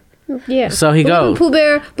Bear. Yeah. So he goes. Pooh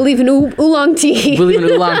Bear, believe in Oolong Tea. Believe in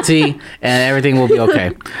Oolong Tea, and everything will be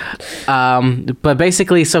okay. But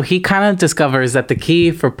basically, so he kind of discovers that the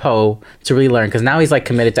key for Po to really learn, because now he's like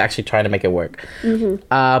committed to actually trying to make it work.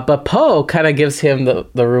 But Po kind of gives him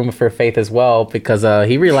the room for faith as well, because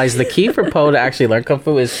he realizes the key for Po to actually learn Kung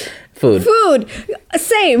Fu is Food.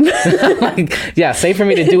 Same. Like, yeah, same for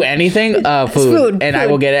me to do anything. Food. And I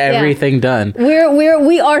will get everything done.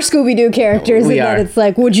 We are Scooby-Doo characters. We are. It's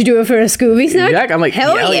like, would you do it for a Scooby snack? Exactly. I'm like,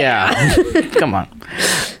 hell yeah. Come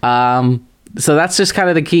on. So that's just kind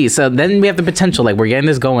of the key. So then we have the potential, like we're getting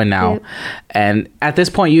this going now. Yep. And at this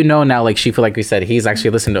point, now, like Shifu, like we said, he's actually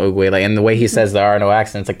listened to Oogway, like, and the way he says there are no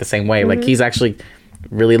accidents, like the same way, like he's actually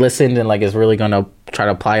really listened and like is really going to try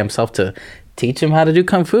to apply himself to teach him how to do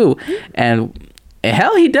Kung Fu. And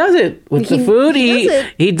hell, he does it with the food.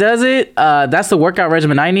 He does it. That's the workout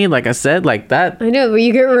regimen I need. Like I said, like that. I know, but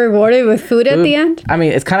you get rewarded with food at the end. I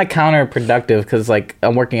mean, it's kind of counterproductive because, like,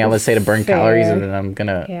 I'm working out, let's say, to burn calories, and then I'm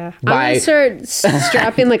gonna buy. I'm gonna start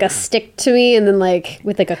strapping like a stick to me, and then like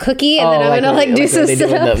with like a cookie, and then I'm gonna like do some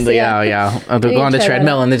sit-ups. Yeah. I'll go on the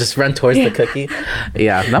treadmill and then just run towards the cookie.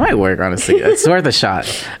 Yeah, that might work. Honestly, it's worth a shot.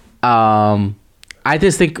 I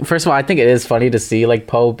just think, first of all, I think it is funny to see like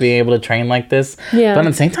Po being able to train like this. Yeah. But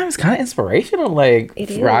at the same time, it's kind of inspirational. Like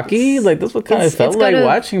Rocky, like this what kind of felt like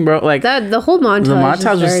watching, bro. Like the whole montage. The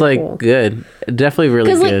montage was like cool. Good, definitely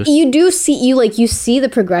really good. Because like you see the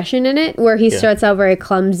progression in it where he starts out very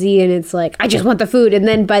clumsy and it's like I just want the food, and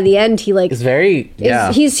then by the end he like it's very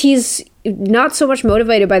he's not so much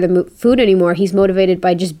motivated by the food anymore. He's motivated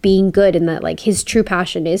by just being good, and that like his true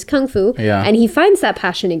passion is Kung Fu. Yeah. And he finds that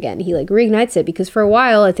passion again. He like reignites it because for a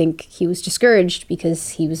while I think he was discouraged because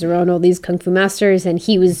he was around all these Kung Fu masters and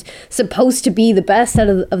he was supposed to be the best out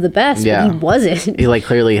of the best, but he wasn't. He like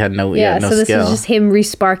clearly had no no so this skill. is just him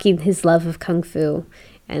resparking his love of Kung Fu.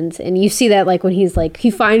 And you see that like when he's like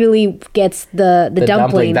he finally gets the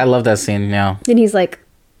dumpling. I love that scene. Yeah. And he's like,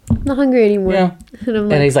 I'm not hungry anymore. Yeah.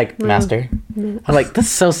 And he's like, Master. I'm like, that's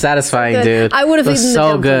so satisfying, so dude. I would have eaten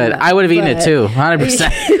so good. I would have eaten it too,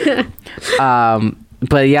 100%.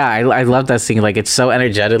 But yeah, I love that scene. Like, it's so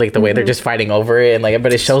energetic, like the way they're just fighting over it, and like,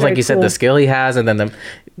 but it shows, like you said, the skill he has, and then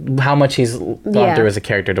how much he's gone through as a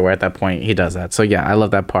character to where at that point he does that. So yeah, I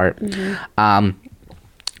love that part. And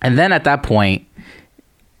then at that point,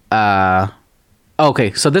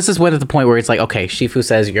 okay, so this is when at the point where it's like, okay, Shifu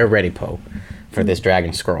says, "You're ready, Po, for this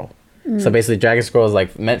Dragon Scroll." So basically, Dragon Scroll is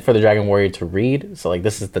like meant for the Dragon Warrior to read. So like,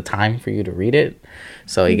 this is the time for you to read it.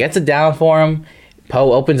 So he gets it down for him.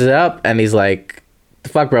 Po opens it up and he's like, "The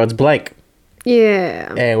fuck, bro? It's blank."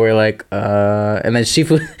 Yeah. And we're like, and then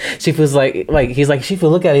Shifu's like he's like, "Shifu,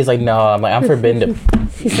 look at it." He's like, "No, I'm forbidden to."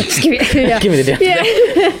 He's like, "Just give me, give me the damn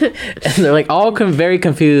thing." And they're like all very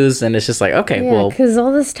confused, and it's just like, okay, well, because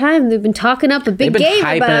all this time they've been talking up a big game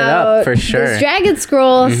hyping about it up for sure. This Dragon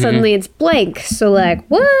Scroll. Suddenly it's blank. So like,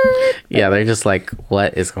 what? Yeah, they're just like,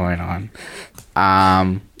 what is going on?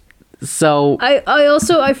 So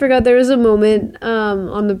I forgot there was a moment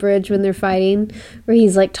on the bridge when they're fighting where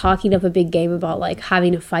he's like talking up a big game about like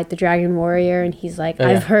having to fight the Dragon Warrior, and he's like,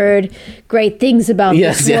 I've heard great things about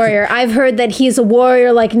this warrior. I've heard that he's a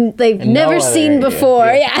warrior like they've never seen before.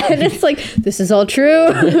 Yeah. And it's like, this is all true.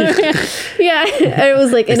 Yeah. And it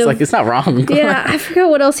was like, it's not wrong. Yeah, I forgot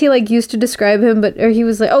what else he like used to describe him, or he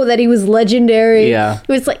was like, that he was legendary. Yeah.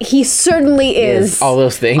 It's like he certainly is. All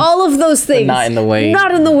those things. All of those things. But not in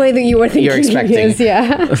the way that you were thinking you're expecting. He is,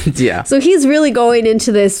 yeah. Yeah. So he's really going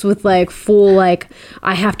into this with like full like,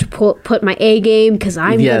 I have to put my A game because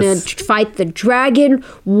I'm gonna fight the Dragon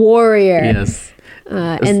Warrior. Yes.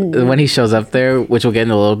 And when he shows up there, which we'll get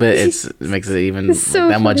in a little bit, it makes it even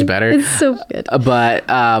that much better. It's so good. But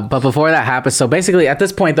before that happens, so basically at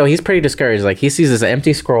this point though, he's pretty discouraged. Like he sees this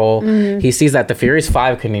empty scroll. He sees that the Furious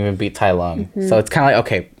 5 couldn't even beat Tai Lung. So it's kind of like,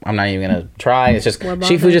 okay, I'm not even gonna try. It's just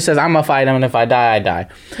Shifu just says, I'm gonna fight him, and if I die, I die.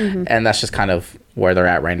 And that's just kind of where they're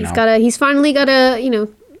at right now. He's finally gotta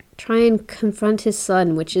try and confront his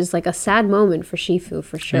son, which is like a sad moment for Shifu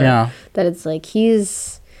for sure. Yeah. That it's like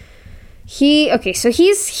he's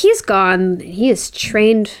gone. He has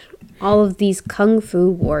trained all of these Kung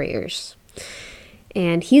Fu warriors,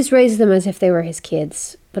 and he's raised them as if they were his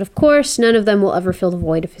kids. But of course, none of them will ever fill the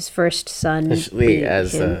void of his first son. Especially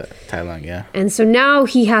as Tai Lung, yeah. And so now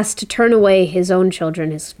he has to turn away his own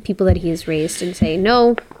children, his people that he has raised, and say,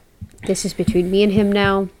 no, this is between me and him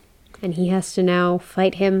now. And he has to now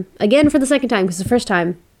fight him again for the second time, because the first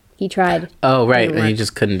time he tried. Oh, right. And he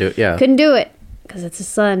just couldn't do it. Yeah. Couldn't do it because it's his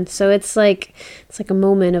son. So it's like a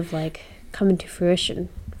moment of like coming to fruition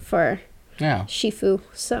for Shifu.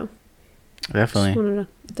 So definitely. Just wanted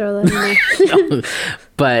to throw that in there.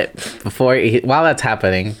 But while that's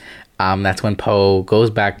happening, that's when Po goes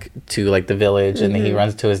back to like the village, and he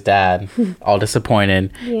runs to his dad, all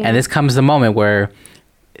disappointed. Yeah. And this comes the moment where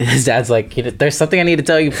his dad's like, there's something I need to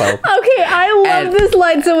tell you, Po. Okay, I love this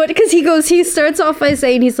line so much because he starts off by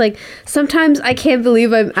saying, he's like, sometimes I can't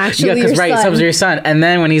believe I'm actually your son. Right, someone's your son. And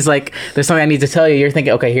then when he's like, there's something I need to tell you, you're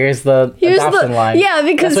thinking, okay, here's the adoption line. Yeah,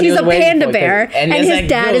 because he's a panda bear and his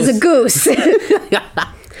dad is a goose.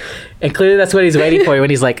 And clearly that's what he's waiting for when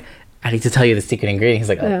he's like, I need to tell you the secret ingredient. He's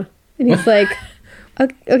like, oh. Yeah. And he's like,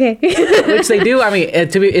 okay. Which they do. I mean,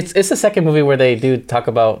 it's the second movie where they do talk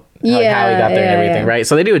about how he got there and everything, right?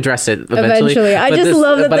 So they do address it eventually. I just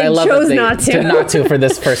love that they chose not to. Not to for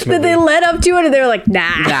this first movie. That they led up to it and they were like,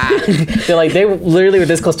 nah. They're like, they literally were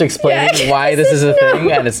this close to explaining why this is a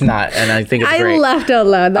thing and it's not. And I think it's great. I laughed out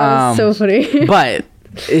loud. That was so funny. But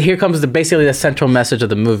here comes basically the central message of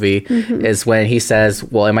the movie is when he says,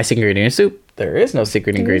 well, in my secret ingredient soup, there is no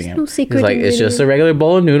secret ingredient. No secret ingredient. It's just a regular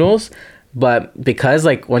bowl of noodles. But because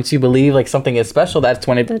like once you believe like something is special, that's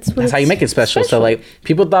how you make it special. So like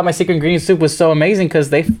people thought my secret ingredient soup was so amazing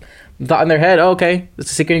because they thought in their head, oh, okay,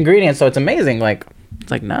 it's a secret ingredient, so it's amazing. Like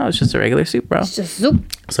it's like, no, it's just a regular soup, bro. It's just soup.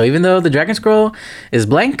 So even though the dragon scroll is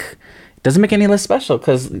blank, it doesn't make it any less special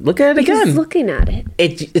because look at it again. Looking at it,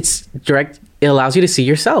 it's direct. It allows you to see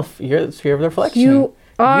yourself, your sphere of reflection. You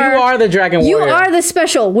are the dragon warrior. You are the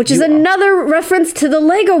special, which is another reference to the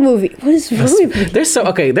Lego movie. What is wrong with me? There's so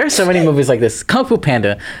many movies like this. Kung Fu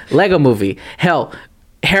Panda, Lego movie, hell,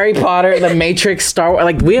 Harry Potter, The Matrix, Star Wars.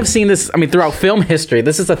 Like we have seen this. I mean, throughout film history,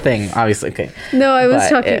 this is a thing. Obviously, okay. No, I was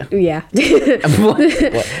talking. Yeah. What?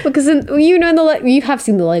 Because you have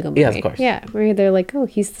seen the Lego movie. Yeah, of course. Yeah, where they're like, oh,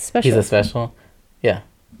 he's the special. He's the special. Yeah.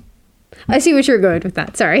 I see what you're going with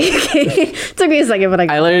that. Sorry. Took me a second, but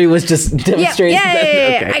I literally was just demonstrating.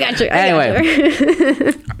 Yeah. Okay. I got you.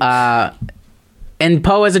 Anyway. And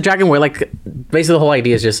Poe as a dragon warrior, like basically the whole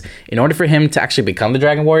idea is just in order for him to actually become the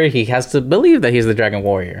dragon warrior, he has to believe that he's the dragon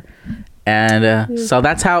warrior. And so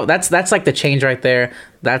that's like the change right there.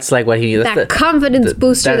 That's like what he needs. That confidence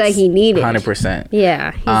booster that he needed. 100%.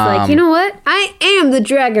 Yeah. He's like, you know what? I am the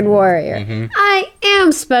dragon warrior. I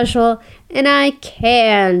am special and I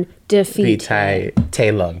can defeat Tai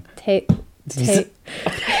Lung.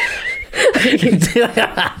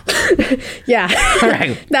 Yeah.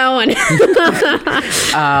 Right. That one.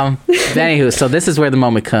 Anywho, so this is where the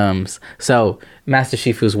moment comes. So Master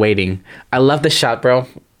Shifu's waiting. I love the shot, bro,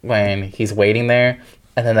 when he's waiting there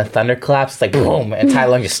and then the thunder claps, it's like boom, and Tai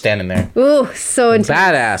Lung just standing there. Ooh, so intense.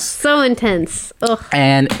 Badass. So intense. Ugh.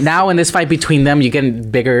 And now in this fight between them, you get a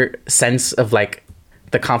bigger sense of like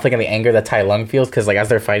the conflict and the anger that Tai Lung feels, because like as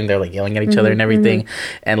they're fighting, they're like yelling at each other and everything.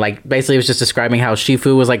 And like basically it was just describing how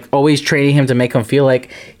Shifu was like always training him to make him feel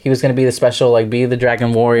like he was gonna be the special, like be the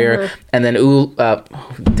dragon warrior. And then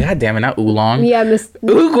god damn it, not Oolong. Yeah,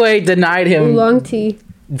 Oogway denied him. Oolong Tea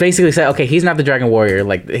basically said, okay, he's not the dragon warrior.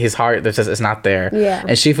 Like his heart, that says it's not there. Yeah.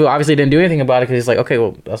 And Shifu obviously didn't do anything about it because he's like, okay,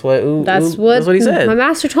 well that's what he said. My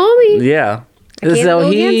master told me. Yeah. So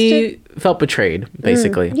he felt betrayed,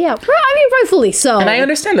 basically. Yeah, I mean, rightfully so. And I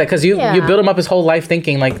understand that because you build him up his whole life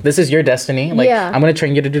thinking like this is your destiny. Like I'm gonna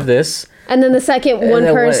train you to do this. And then the second one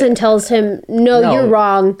person tells him, no, you're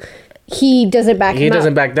wrong. He doesn't back him up. He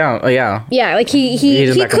doesn't back down. Oh yeah. Yeah, like he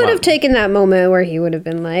could have taken that moment where he would have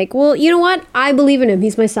been like, well, you know what? I believe in him.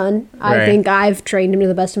 He's my son. I think I've trained him to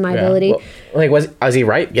the best of my ability. Well, like was he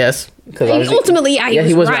right? Yes. Because ultimately,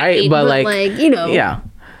 he was right. But like you know. Yeah.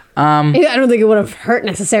 I don't think it would have hurt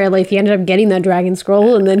necessarily if he ended up getting that dragon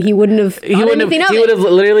scroll, and then he wouldn't have. He would have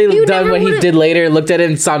literally done what he did later. Looked at it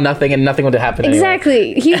and saw nothing, and nothing would have happened.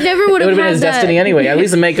 Exactly, he never would have. It would have been his destiny anyway. At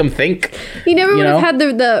least to make him think. He never would have had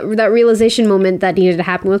that realization moment that needed to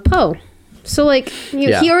happen with Poe. So like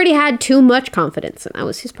he already had too much confidence, and that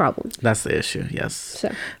was his problem. That's the issue. Yes.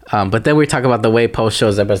 So. But then we talk about the way Poe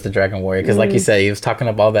shows up as the dragon warrior, because like you said, he was talking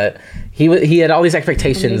about that he had all these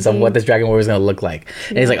expectations of what this dragon warrior was going to look like,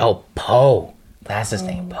 and he's like, oh, Poe, that's his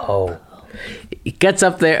name, Poe. He gets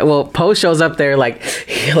up there. Well, Poe shows up there like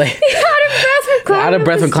out of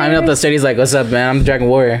breath from climbing up the stairs. He's like, what's up, man? I'm the dragon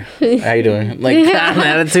warrior. How you doing? Like kind of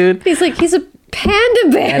attitude. He's like, he's a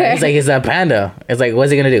panda bear. And he's like, he's a panda. It's like, what's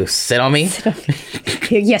he gonna do? Sit on me?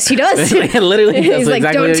 Yes, he does. Literally, he's like,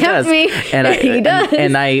 exactly don't tempt me. And he does.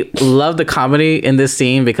 And I love the comedy in this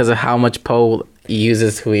scene because of how much Poe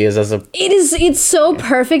uses who he is as a. It's so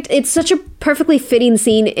perfect. It's such a perfectly fitting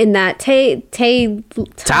scene in that Tay. Damn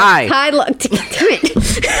it. Stop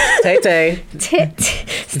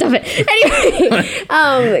it.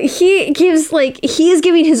 Anyway, he is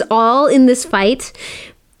giving his all in this fight.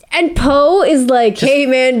 And Poe is like, hey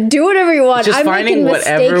man, do whatever you want. Just I'm finding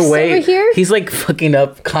whatever way. Over here. He's like fucking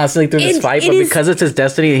up constantly through this fight, but because it's his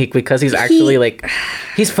destiny, because he's actually like,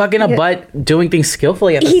 he's fucking up, but doing things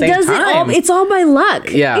skillfully at the same time. He does it all. It's all by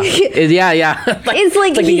luck. Yeah, yeah. It's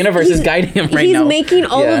like the universe is guiding him right now. He's making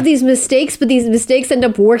all of these mistakes, but these mistakes end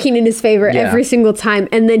up working in his favor every single time.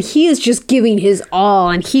 And then he is just giving his all,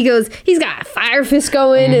 and he's got a fire fist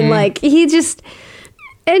going, and like he just.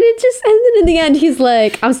 And then in the end, he's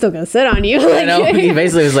like, I'm still going to sit on you. I know. He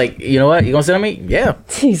basically was like, you know what? You going to sit on me? Yeah.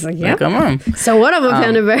 He's like, yeah. Like, come on. So what, I'm a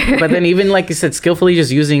panda bear. But then even, like you said, skillfully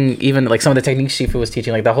just using even, like, some of the techniques Shifu was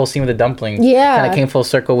teaching, like, the whole scene with the dumpling. Yeah. Kind of came full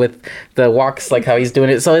circle with the walks, like, how he's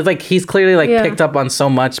doing it. So it's like, he's clearly, like, picked up on so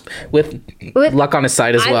much with luck on his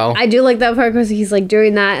side as well. I do like that part because he's, like,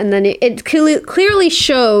 doing that. And then it clearly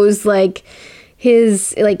shows, like,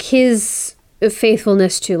 his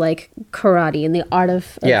faithfulness to like karate and the art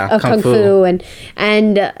of kung fu and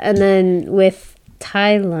then with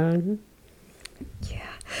Tai Lung,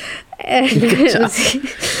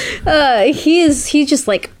 he just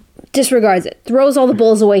like disregards it, throws all the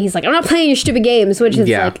bowls away. He's like, I'm not playing your stupid games, which is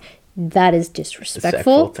like, that is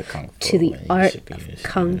disrespectful to the art of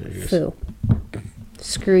kung fu.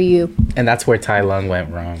 Screw you. And that's where Tai Lung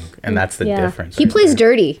went wrong, and that's the difference. He plays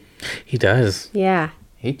dirty. He does. Yeah.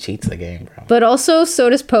 He cheats the game, bro. But also, so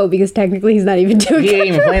does Poe, because technically he's not even doing it. He ain't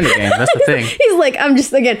even playing the game. That's the thing. He's like, I'm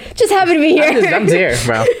just happy to be here. I'm here,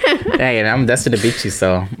 bro. Hey, and I'm destined to beat you,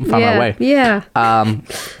 so I'm on my way. Yeah.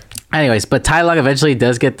 Anyways, but Tai Lung eventually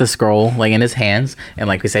does get the scroll, like, in his hands. And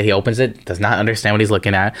like we said, he opens it, does not understand what he's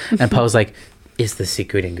looking at. And Poe's like, it's the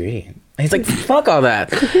secret ingredient. And he's like, fuck all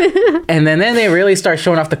that. And then they really start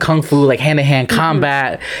showing off the kung fu, like hand-to-hand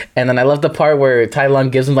combat. And then I love the part where Tai Lung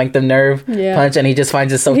gives him like the nerve punch, and he just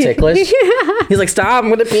finds it so ticklish. He's like, stop, I'm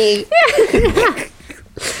gonna pee.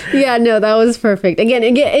 Yeah, no, that was perfect. Again,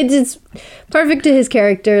 it's perfect to his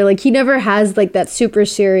character. Like, he never has like that super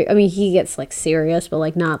serious. I mean, he gets like serious, but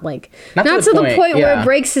like not to the point where it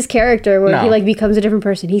breaks his character, where he like becomes a different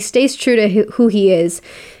person. He stays true to who he is,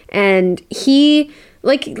 and he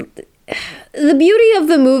like. The beauty of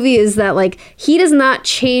the movie is that like he does not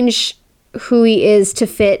change who he is to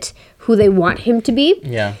fit who they want him to be.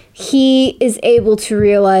 Yeah. He is able to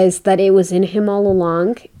realize that it was in him all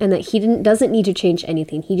along, and that he doesn't need to change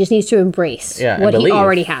anything. He just needs to embrace what he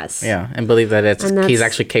already has. Yeah, and believe that he's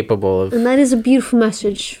actually capable of. And that is a beautiful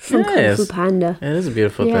message from Kung Fu Panda. It is a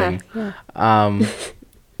beautiful thing. Yeah.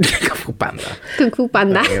 Kung Fu Panda. Kung Fu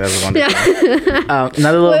Panda. Okay, that's wonderful.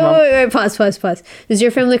 Another little wait. Pause. Does your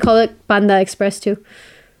family call it Panda Express too?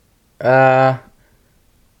 I'm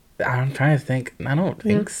trying to think. I don't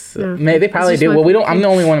think so. No. Maybe they probably do. Well, we don't. I'm the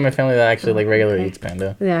only one in my family that actually like regularly eats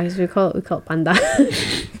panda. Yeah, because we call it Panda.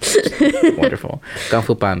 Wonderful. Kung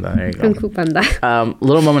Fu Panda. There you go. Kung Fu Panda.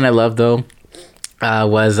 Little moment I love though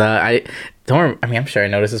was I'm sure I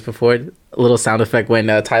noticed this before. A little sound effect when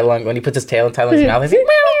Tai Lung, when he puts his tail in Tai Lung's mouth, he's like,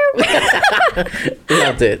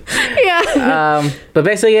 loved it. Yeah. But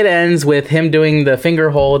basically it ends with him doing the finger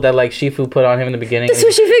hold that like Shifu put on him in the beginning. The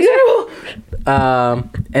swishy finger hold.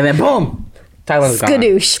 And then boom, Tai Lung's gone.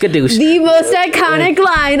 Skadoosh. The most iconic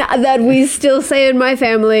line that we still say in my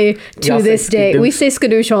family to this day. We say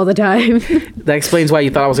skadoosh all the time. That explains why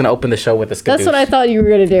you thought I was going to open the show with a skadoosh. That's what I thought you were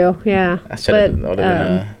going to do. Yeah.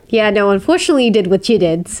 Yeah, no, unfortunately you did what you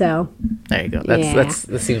did, so. There you go. That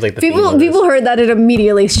seems like the people heard that and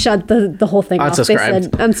immediately shut the whole thing off. They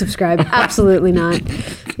said, unsubscribe. Absolutely not.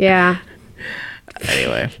 Yeah.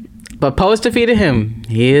 Anyway. But Poe's defeated him.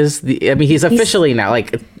 He's officially now,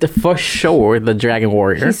 like, for sure, the Dragon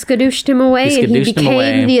Warrior. He skadooshed him away, and he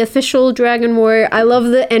became the official Dragon Warrior. I love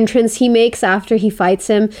the entrance he makes after he fights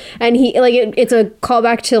him. And he, like, it's a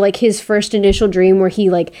callback to, like, his first initial dream where he,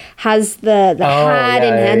 like, has the hat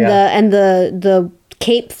and the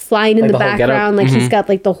cape flying in the background. Like, he's got,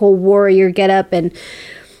 like, the whole warrior getup, and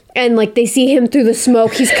like they see him through the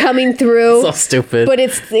smoke, he's coming through. So stupid. But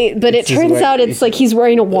it turns out it's like he's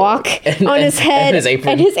wearing a wok on his head,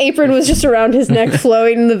 and his apron was just around his neck,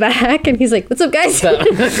 flowing in the back. And he's like, "What's up, guys?"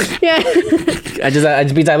 Yeah. I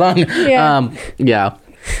just beat Tai Lung. Yeah. Yeah.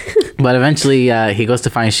 But eventually, he goes to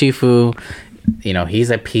find Shifu. You know,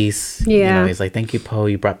 he's at peace. Yeah. You know, he's like, "Thank you, Poe.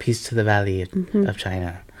 You brought peace to the Valley of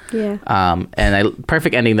China." Yeah.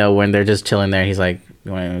 Perfect ending though when they're just chilling there. He's like,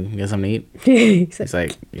 "You want to get something to eat?" He's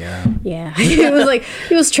like, "Yeah." Yeah.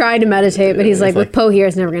 he was trying to meditate, but he's like, with Poe here,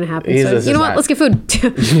 it's never gonna happen. So you know what? Let's get food.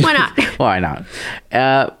 Why not? Why not?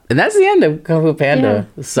 And that's the end of Kung Fu Panda.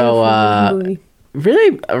 Yeah. So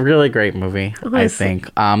really, a really great movie. I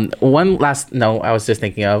think. One last note I was just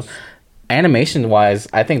thinking of. animation wise,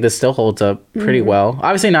 I think this still holds up pretty well.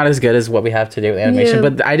 Obviously not as good as what we have today with animation,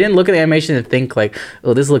 but I didn't look at the animation and think like,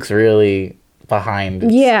 oh, this looks really behind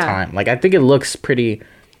its time. Like I think it looks pretty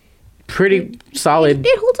solid.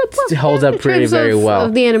 It holds up well. It holds up pretty very well.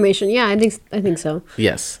 Of the animation. Yeah, I think so.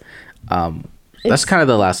 Yes. That's kind of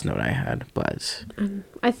the last note I had, but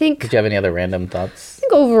I think. Did you have any other random thoughts? I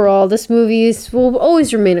think overall, this movie will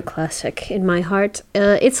always remain a classic in my heart.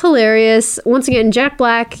 It's hilarious. Once again, Jack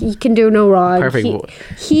Black, he can do no wrong. Perfect.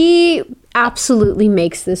 He absolutely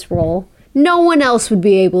makes this role. No one else would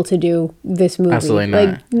be able to do this movie. Absolutely not.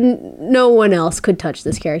 Like no one else could touch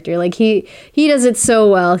this character. Like he does it so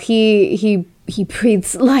well. He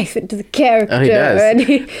breathes life into the character, he does. and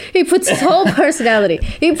he puts his whole personality.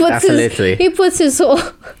 He puts his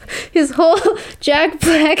whole Jack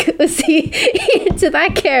Black into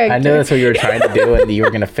that character. I know that's what you were trying to do, and you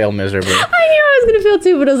were gonna fail miserably. I knew I was gonna fail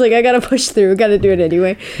too, but I was like, I gotta push through. Gotta do it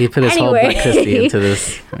anyway. He put his whole Black Christie into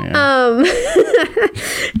this. Yeah.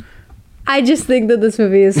 I just think that this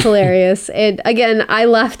movie is hilarious. And again, I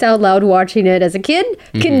laughed out loud watching it as a kid.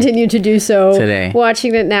 Continue to do so today.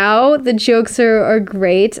 Watching it now. The jokes are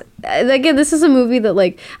great. Again, this is a movie that,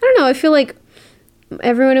 like, I don't know, I feel like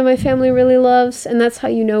everyone in my family really loves. And that's how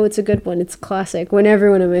you know it's a good one. It's a classic when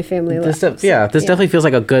everyone in my family loves. This definitely feels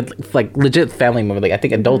like a good, like, legit family movie. Like, I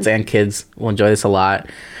think adults and kids will enjoy this a lot.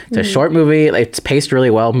 It's a short movie. Like, it's paced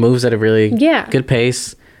really well. Moves at a really good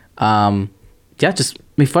pace. Just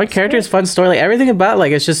fun characters, fun story, like everything about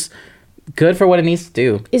like it's just good for what it needs to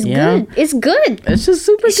do. It's good. It's good. It's just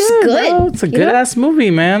super good. Bro. It's a good ass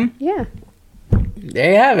movie, man. Yeah.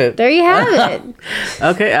 There you have it.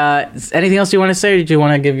 Okay. Anything else you want to say, or did you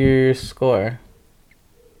want to give your score?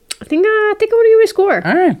 I think I want to give my score.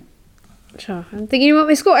 All right. So I'm thinking about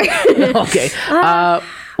my score. Okay.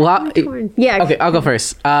 Okay, I'll go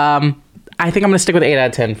first. I think I'm gonna stick with 8 out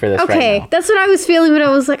of 10 for this. Okay, right now. That's what I was feeling, but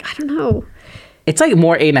I was like, I don't know. It's like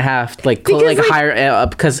more 8.5, like higher up,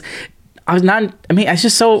 because I it's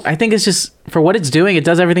just so. I think it's just for what it's doing. It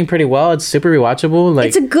does everything pretty well. It's super rewatchable. Like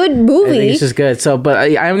it's a good movie. I think it's just good. So,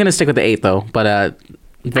 but I'm gonna stick with the 8 though. But I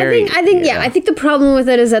think the problem with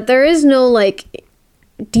it is that there is no like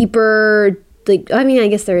deeper. Like, I mean, I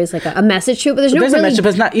guess there is like a message to it, but there's really a message, but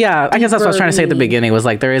it's not. Yeah, I guess that's what I was trying to say at the beginning. Was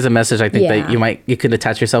like there is a message. I think that you could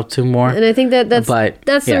attach yourself to more. And I think that's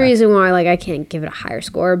the reason why like I can't give it a higher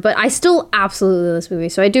score, but I still absolutely love this movie.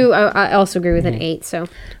 So I also agree with an 8. So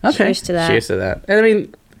cheers to that. Cheers to that. And I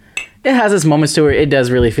mean, it has its moments too where it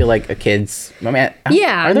does really feel like a kid's. I mean,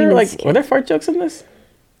 were there fart jokes in this?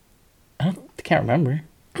 I can't remember.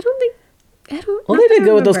 Well, they did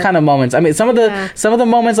good with those kind of moments. I mean, some of the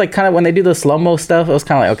moments, like kind of when they do the slow mo stuff, it was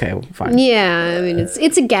kind of like, okay, fine. Yeah, I mean,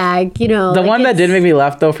 it's a gag, you know. The one that did make me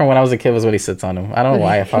laugh though, from when I was a kid, was when he sits on him. I don't know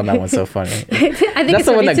why I found that one so funny. I think that's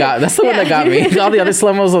the one that got. That's the one that got me. All the other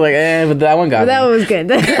slow mos were like, but that one got me. That one was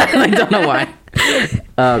good. I don't know why.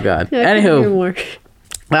 Oh god. Anywho.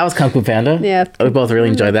 That was Kung Fu Panda. Yeah. We both really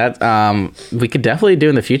enjoyed that. We could definitely do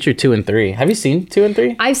in the future 2 and 3. Have you seen 2 and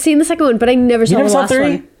 3? I've seen the second one, but I never saw the last 3?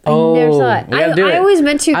 One. Oh, I never saw it. I always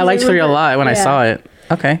meant to. I liked 3 a lot when I saw it.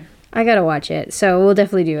 Okay. I gotta watch it, so we'll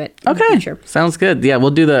definitely do it. Okay. In the future. Sounds good. Yeah,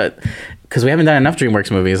 we'll do because we haven't done enough DreamWorks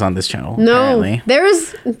movies on this channel. No, apparently. There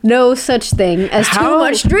is no such thing as too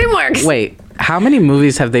much DreamWorks. Wait, how many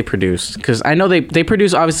movies have they produced? Because I know they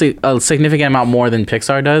produce obviously a significant amount more than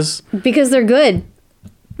Pixar does. Because they're good.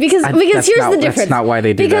 Because here's the difference. That's not why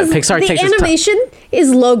they do that. Pixar takes the animation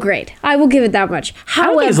is low grade. I will give it that much. However, I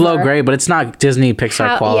don't think it's low grade, but it's not Disney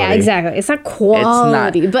Pixar quality. Yeah, exactly. It's not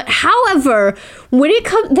quality. But however, when it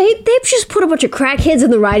comes, they just put a bunch of crackheads in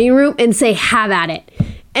the writing room and say, "Have at it,"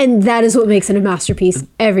 and that is what makes it a masterpiece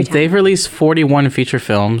every time. They've released 41 feature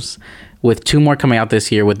films, with 2 more coming out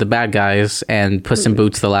this year with The Bad Guys and Puss in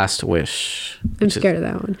Boots: The Last Wish. I'm scared of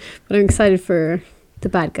that one, but I'm excited for The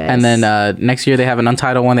Bad Guys. And then next year they have an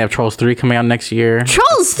untitled one. They have Trolls 3 coming out next year.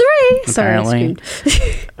 Trolls 3? Apparently.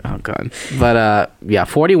 Sorry, oh, God. But,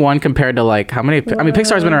 41 compared to, like, how many... I mean,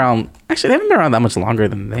 Pixar's been around... Actually, they haven't been around that much longer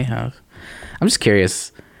than they have. I'm just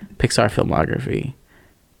curious. Pixar filmography.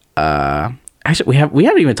 Actually, we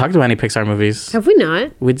haven't even talked about any Pixar movies. Have we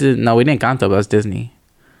not? We didn't. Encanto, but that's Disney.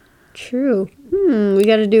 True. We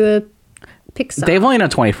got to do a Pixar. They've only done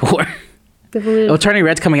 24. Turning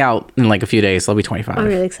Red's coming out in like a few days. So it'll be 25. I'm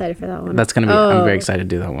really excited for that one. That's gonna be. I'm very excited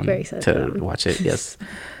to do that one. Very excited to watch it. Yes.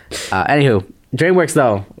 Anywho, DreamWorks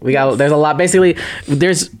though, there's a lot. Basically, we've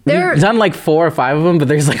done like 4 or 5 of them, but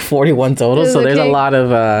there's like 41 total. So there's a lot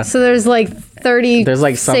of. So there's like 36 there's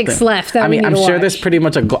like something left. I mean, I'm sure there's pretty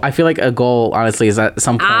much a goal. I feel like a goal, honestly, is at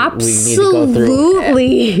some point we need to go through.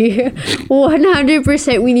 Absolutely.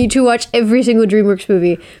 100% we need to watch every single DreamWorks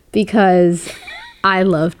movie because I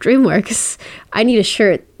love DreamWorks. I need a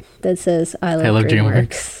shirt that says I love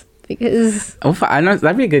DreamWorks. Because I know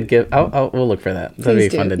that'd be a good gift. We'll look for that. That'd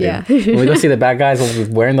be fun to do. Yeah. When we go see the bad guys, we'll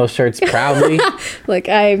be wearing those shirts proudly. Like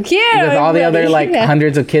I'm cute. With all the other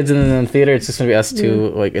hundreds of kids in the theater, it's just gonna be us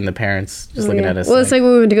two, like, and the parents just looking at us. Well, it's like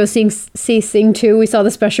when we went to go see Sing 2. We saw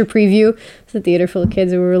the special preview. It's a theater full of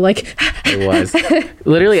kids, and we were like, it was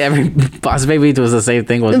literally every Boss Baby was the same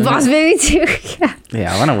thing, wasn't it? Boss Baby 2. Yeah.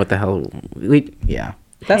 Yeah, I don't know what the hell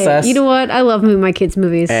that's us. You know what? I love my kids'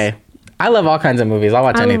 movies. Hey. I love all kinds of movies. I'll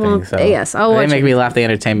watch anything. So yes, I'll watch. They make me laugh. They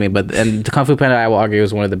entertain me. And the Kung Fu Panda, I will argue,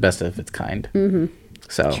 is one of the best of its kind. Mm-hmm.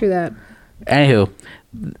 So true that. Anywho,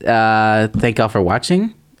 thank y'all for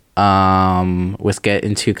watching. Let's get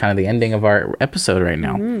into kind of the ending of our episode right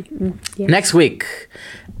now. Mm-hmm. Yes. Next week,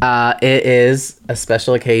 it is a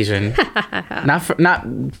special occasion.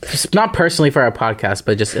 not personally for our podcast,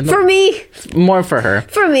 but just for me, more for her.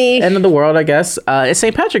 For me, end of the world, I guess. It's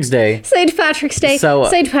St. Patrick's Day. St. Patrick's Day. So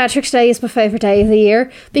St. Patrick's Day is my favorite day of the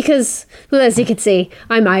year because, well, as you can see,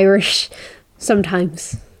 I'm Irish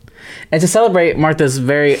sometimes. And to celebrate Martha's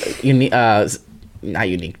very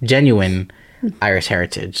genuine Irish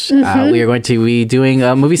heritage, we are going to be doing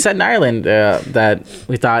a movie set in Ireland that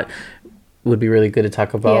we thought would be really good to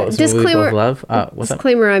talk about. Yeah. Disclaimer. We both love.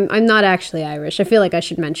 Disclaimer: I'm not actually Irish. I feel like I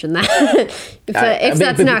should mention that if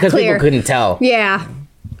that's not because clear. People couldn't tell. Yeah,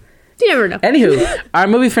 you never know. Anywho, our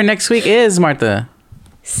movie for next week is Martha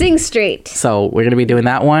Sing Street. So we're gonna be doing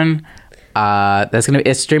that one.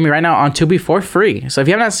 It's streaming right now on Tubi for free. So if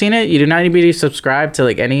you have not seen it, you do not need to subscribe to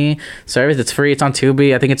like any service. It's free. It's on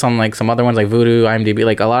Tubi. I think it's on like some other ones like Vudu, IMDb,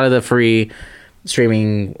 like a lot of the free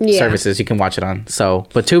streaming services you can watch it on. So,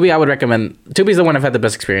 but Tubi, I would recommend. Tubi's the one I've had the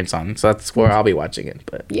best experience on, so that's where I'll be watching it.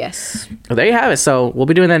 But yes, well, there you have it. So we'll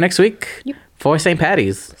be doing that next week for St.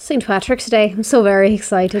 Patty's. St. Patrick's Day. I'm so very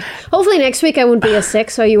excited. Hopefully next week I won't be as sick,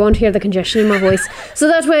 so you won't hear the congestion in my voice. So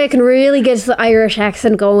that way I can really get the Irish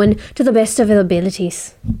accent going to the best of our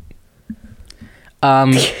abilities.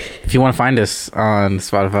 If you want to find us on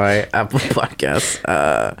Spotify, Apple Podcasts,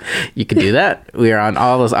 you can do that. We are on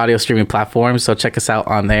all those audio streaming platforms, so check us out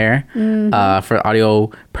on there for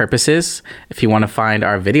audio purposes. If you want to find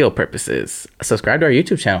our video purposes, subscribe to our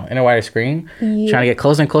YouTube channel, Inner Wider Screen. Trying to get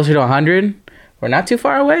closer and closer to 100. We're not too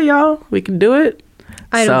far away, y'all. We can do it.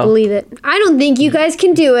 I don't believe it. I don't think you guys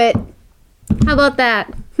can do it. How about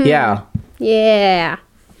that? Yeah. Yeah.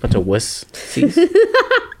 Bunch of wussies.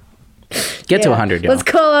 Get to 100, y'all. Let's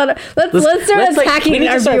call out. Let's start attacking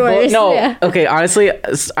our viewers. Okay. Honestly,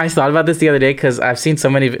 I thought about this the other day because I've seen so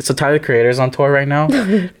many. So Tyler the Creator's on tour right now,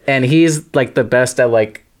 and he's like the best at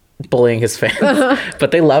like bullying his fans,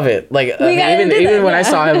 but they love it. Like even when I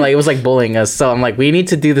saw him, like it was like bullying us. So I'm like, we need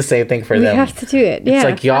to do the same thing for them. We have to do it. Yeah, it's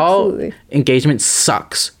like y'all engagement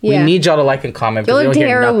sucks. Yeah. We need y'all to like and comment because we don't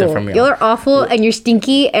hear nothing from y'all. Y'all are awful and you're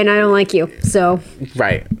stinky, and I don't like you. So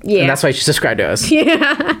right. Yeah, and that's why you should subscribe to us.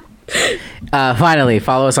 Yeah. Finally,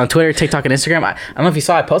 follow us on Twitter, TikTok, and Instagram. I don't know if you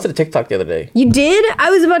saw, I posted a TikTok the other day. You did? I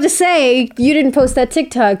was about to say you didn't post that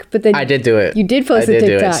TikTok, but then I did do it. You did post a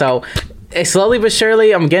TikTok. So slowly but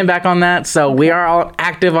surely, I'm getting back on that. So we are all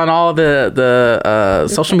active on all the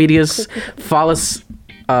social medias. Follow us.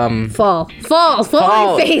 Fall on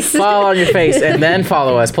your face. Fall on your face, and then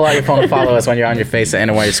follow us. Pull out your phone and follow us when you're on your face and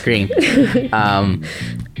on your screen.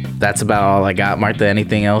 That's about all I got. Martha,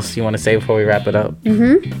 anything else you want to say before we wrap it up?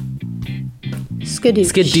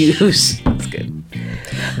 Skadoosh. That's good.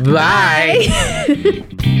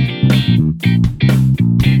 Bye.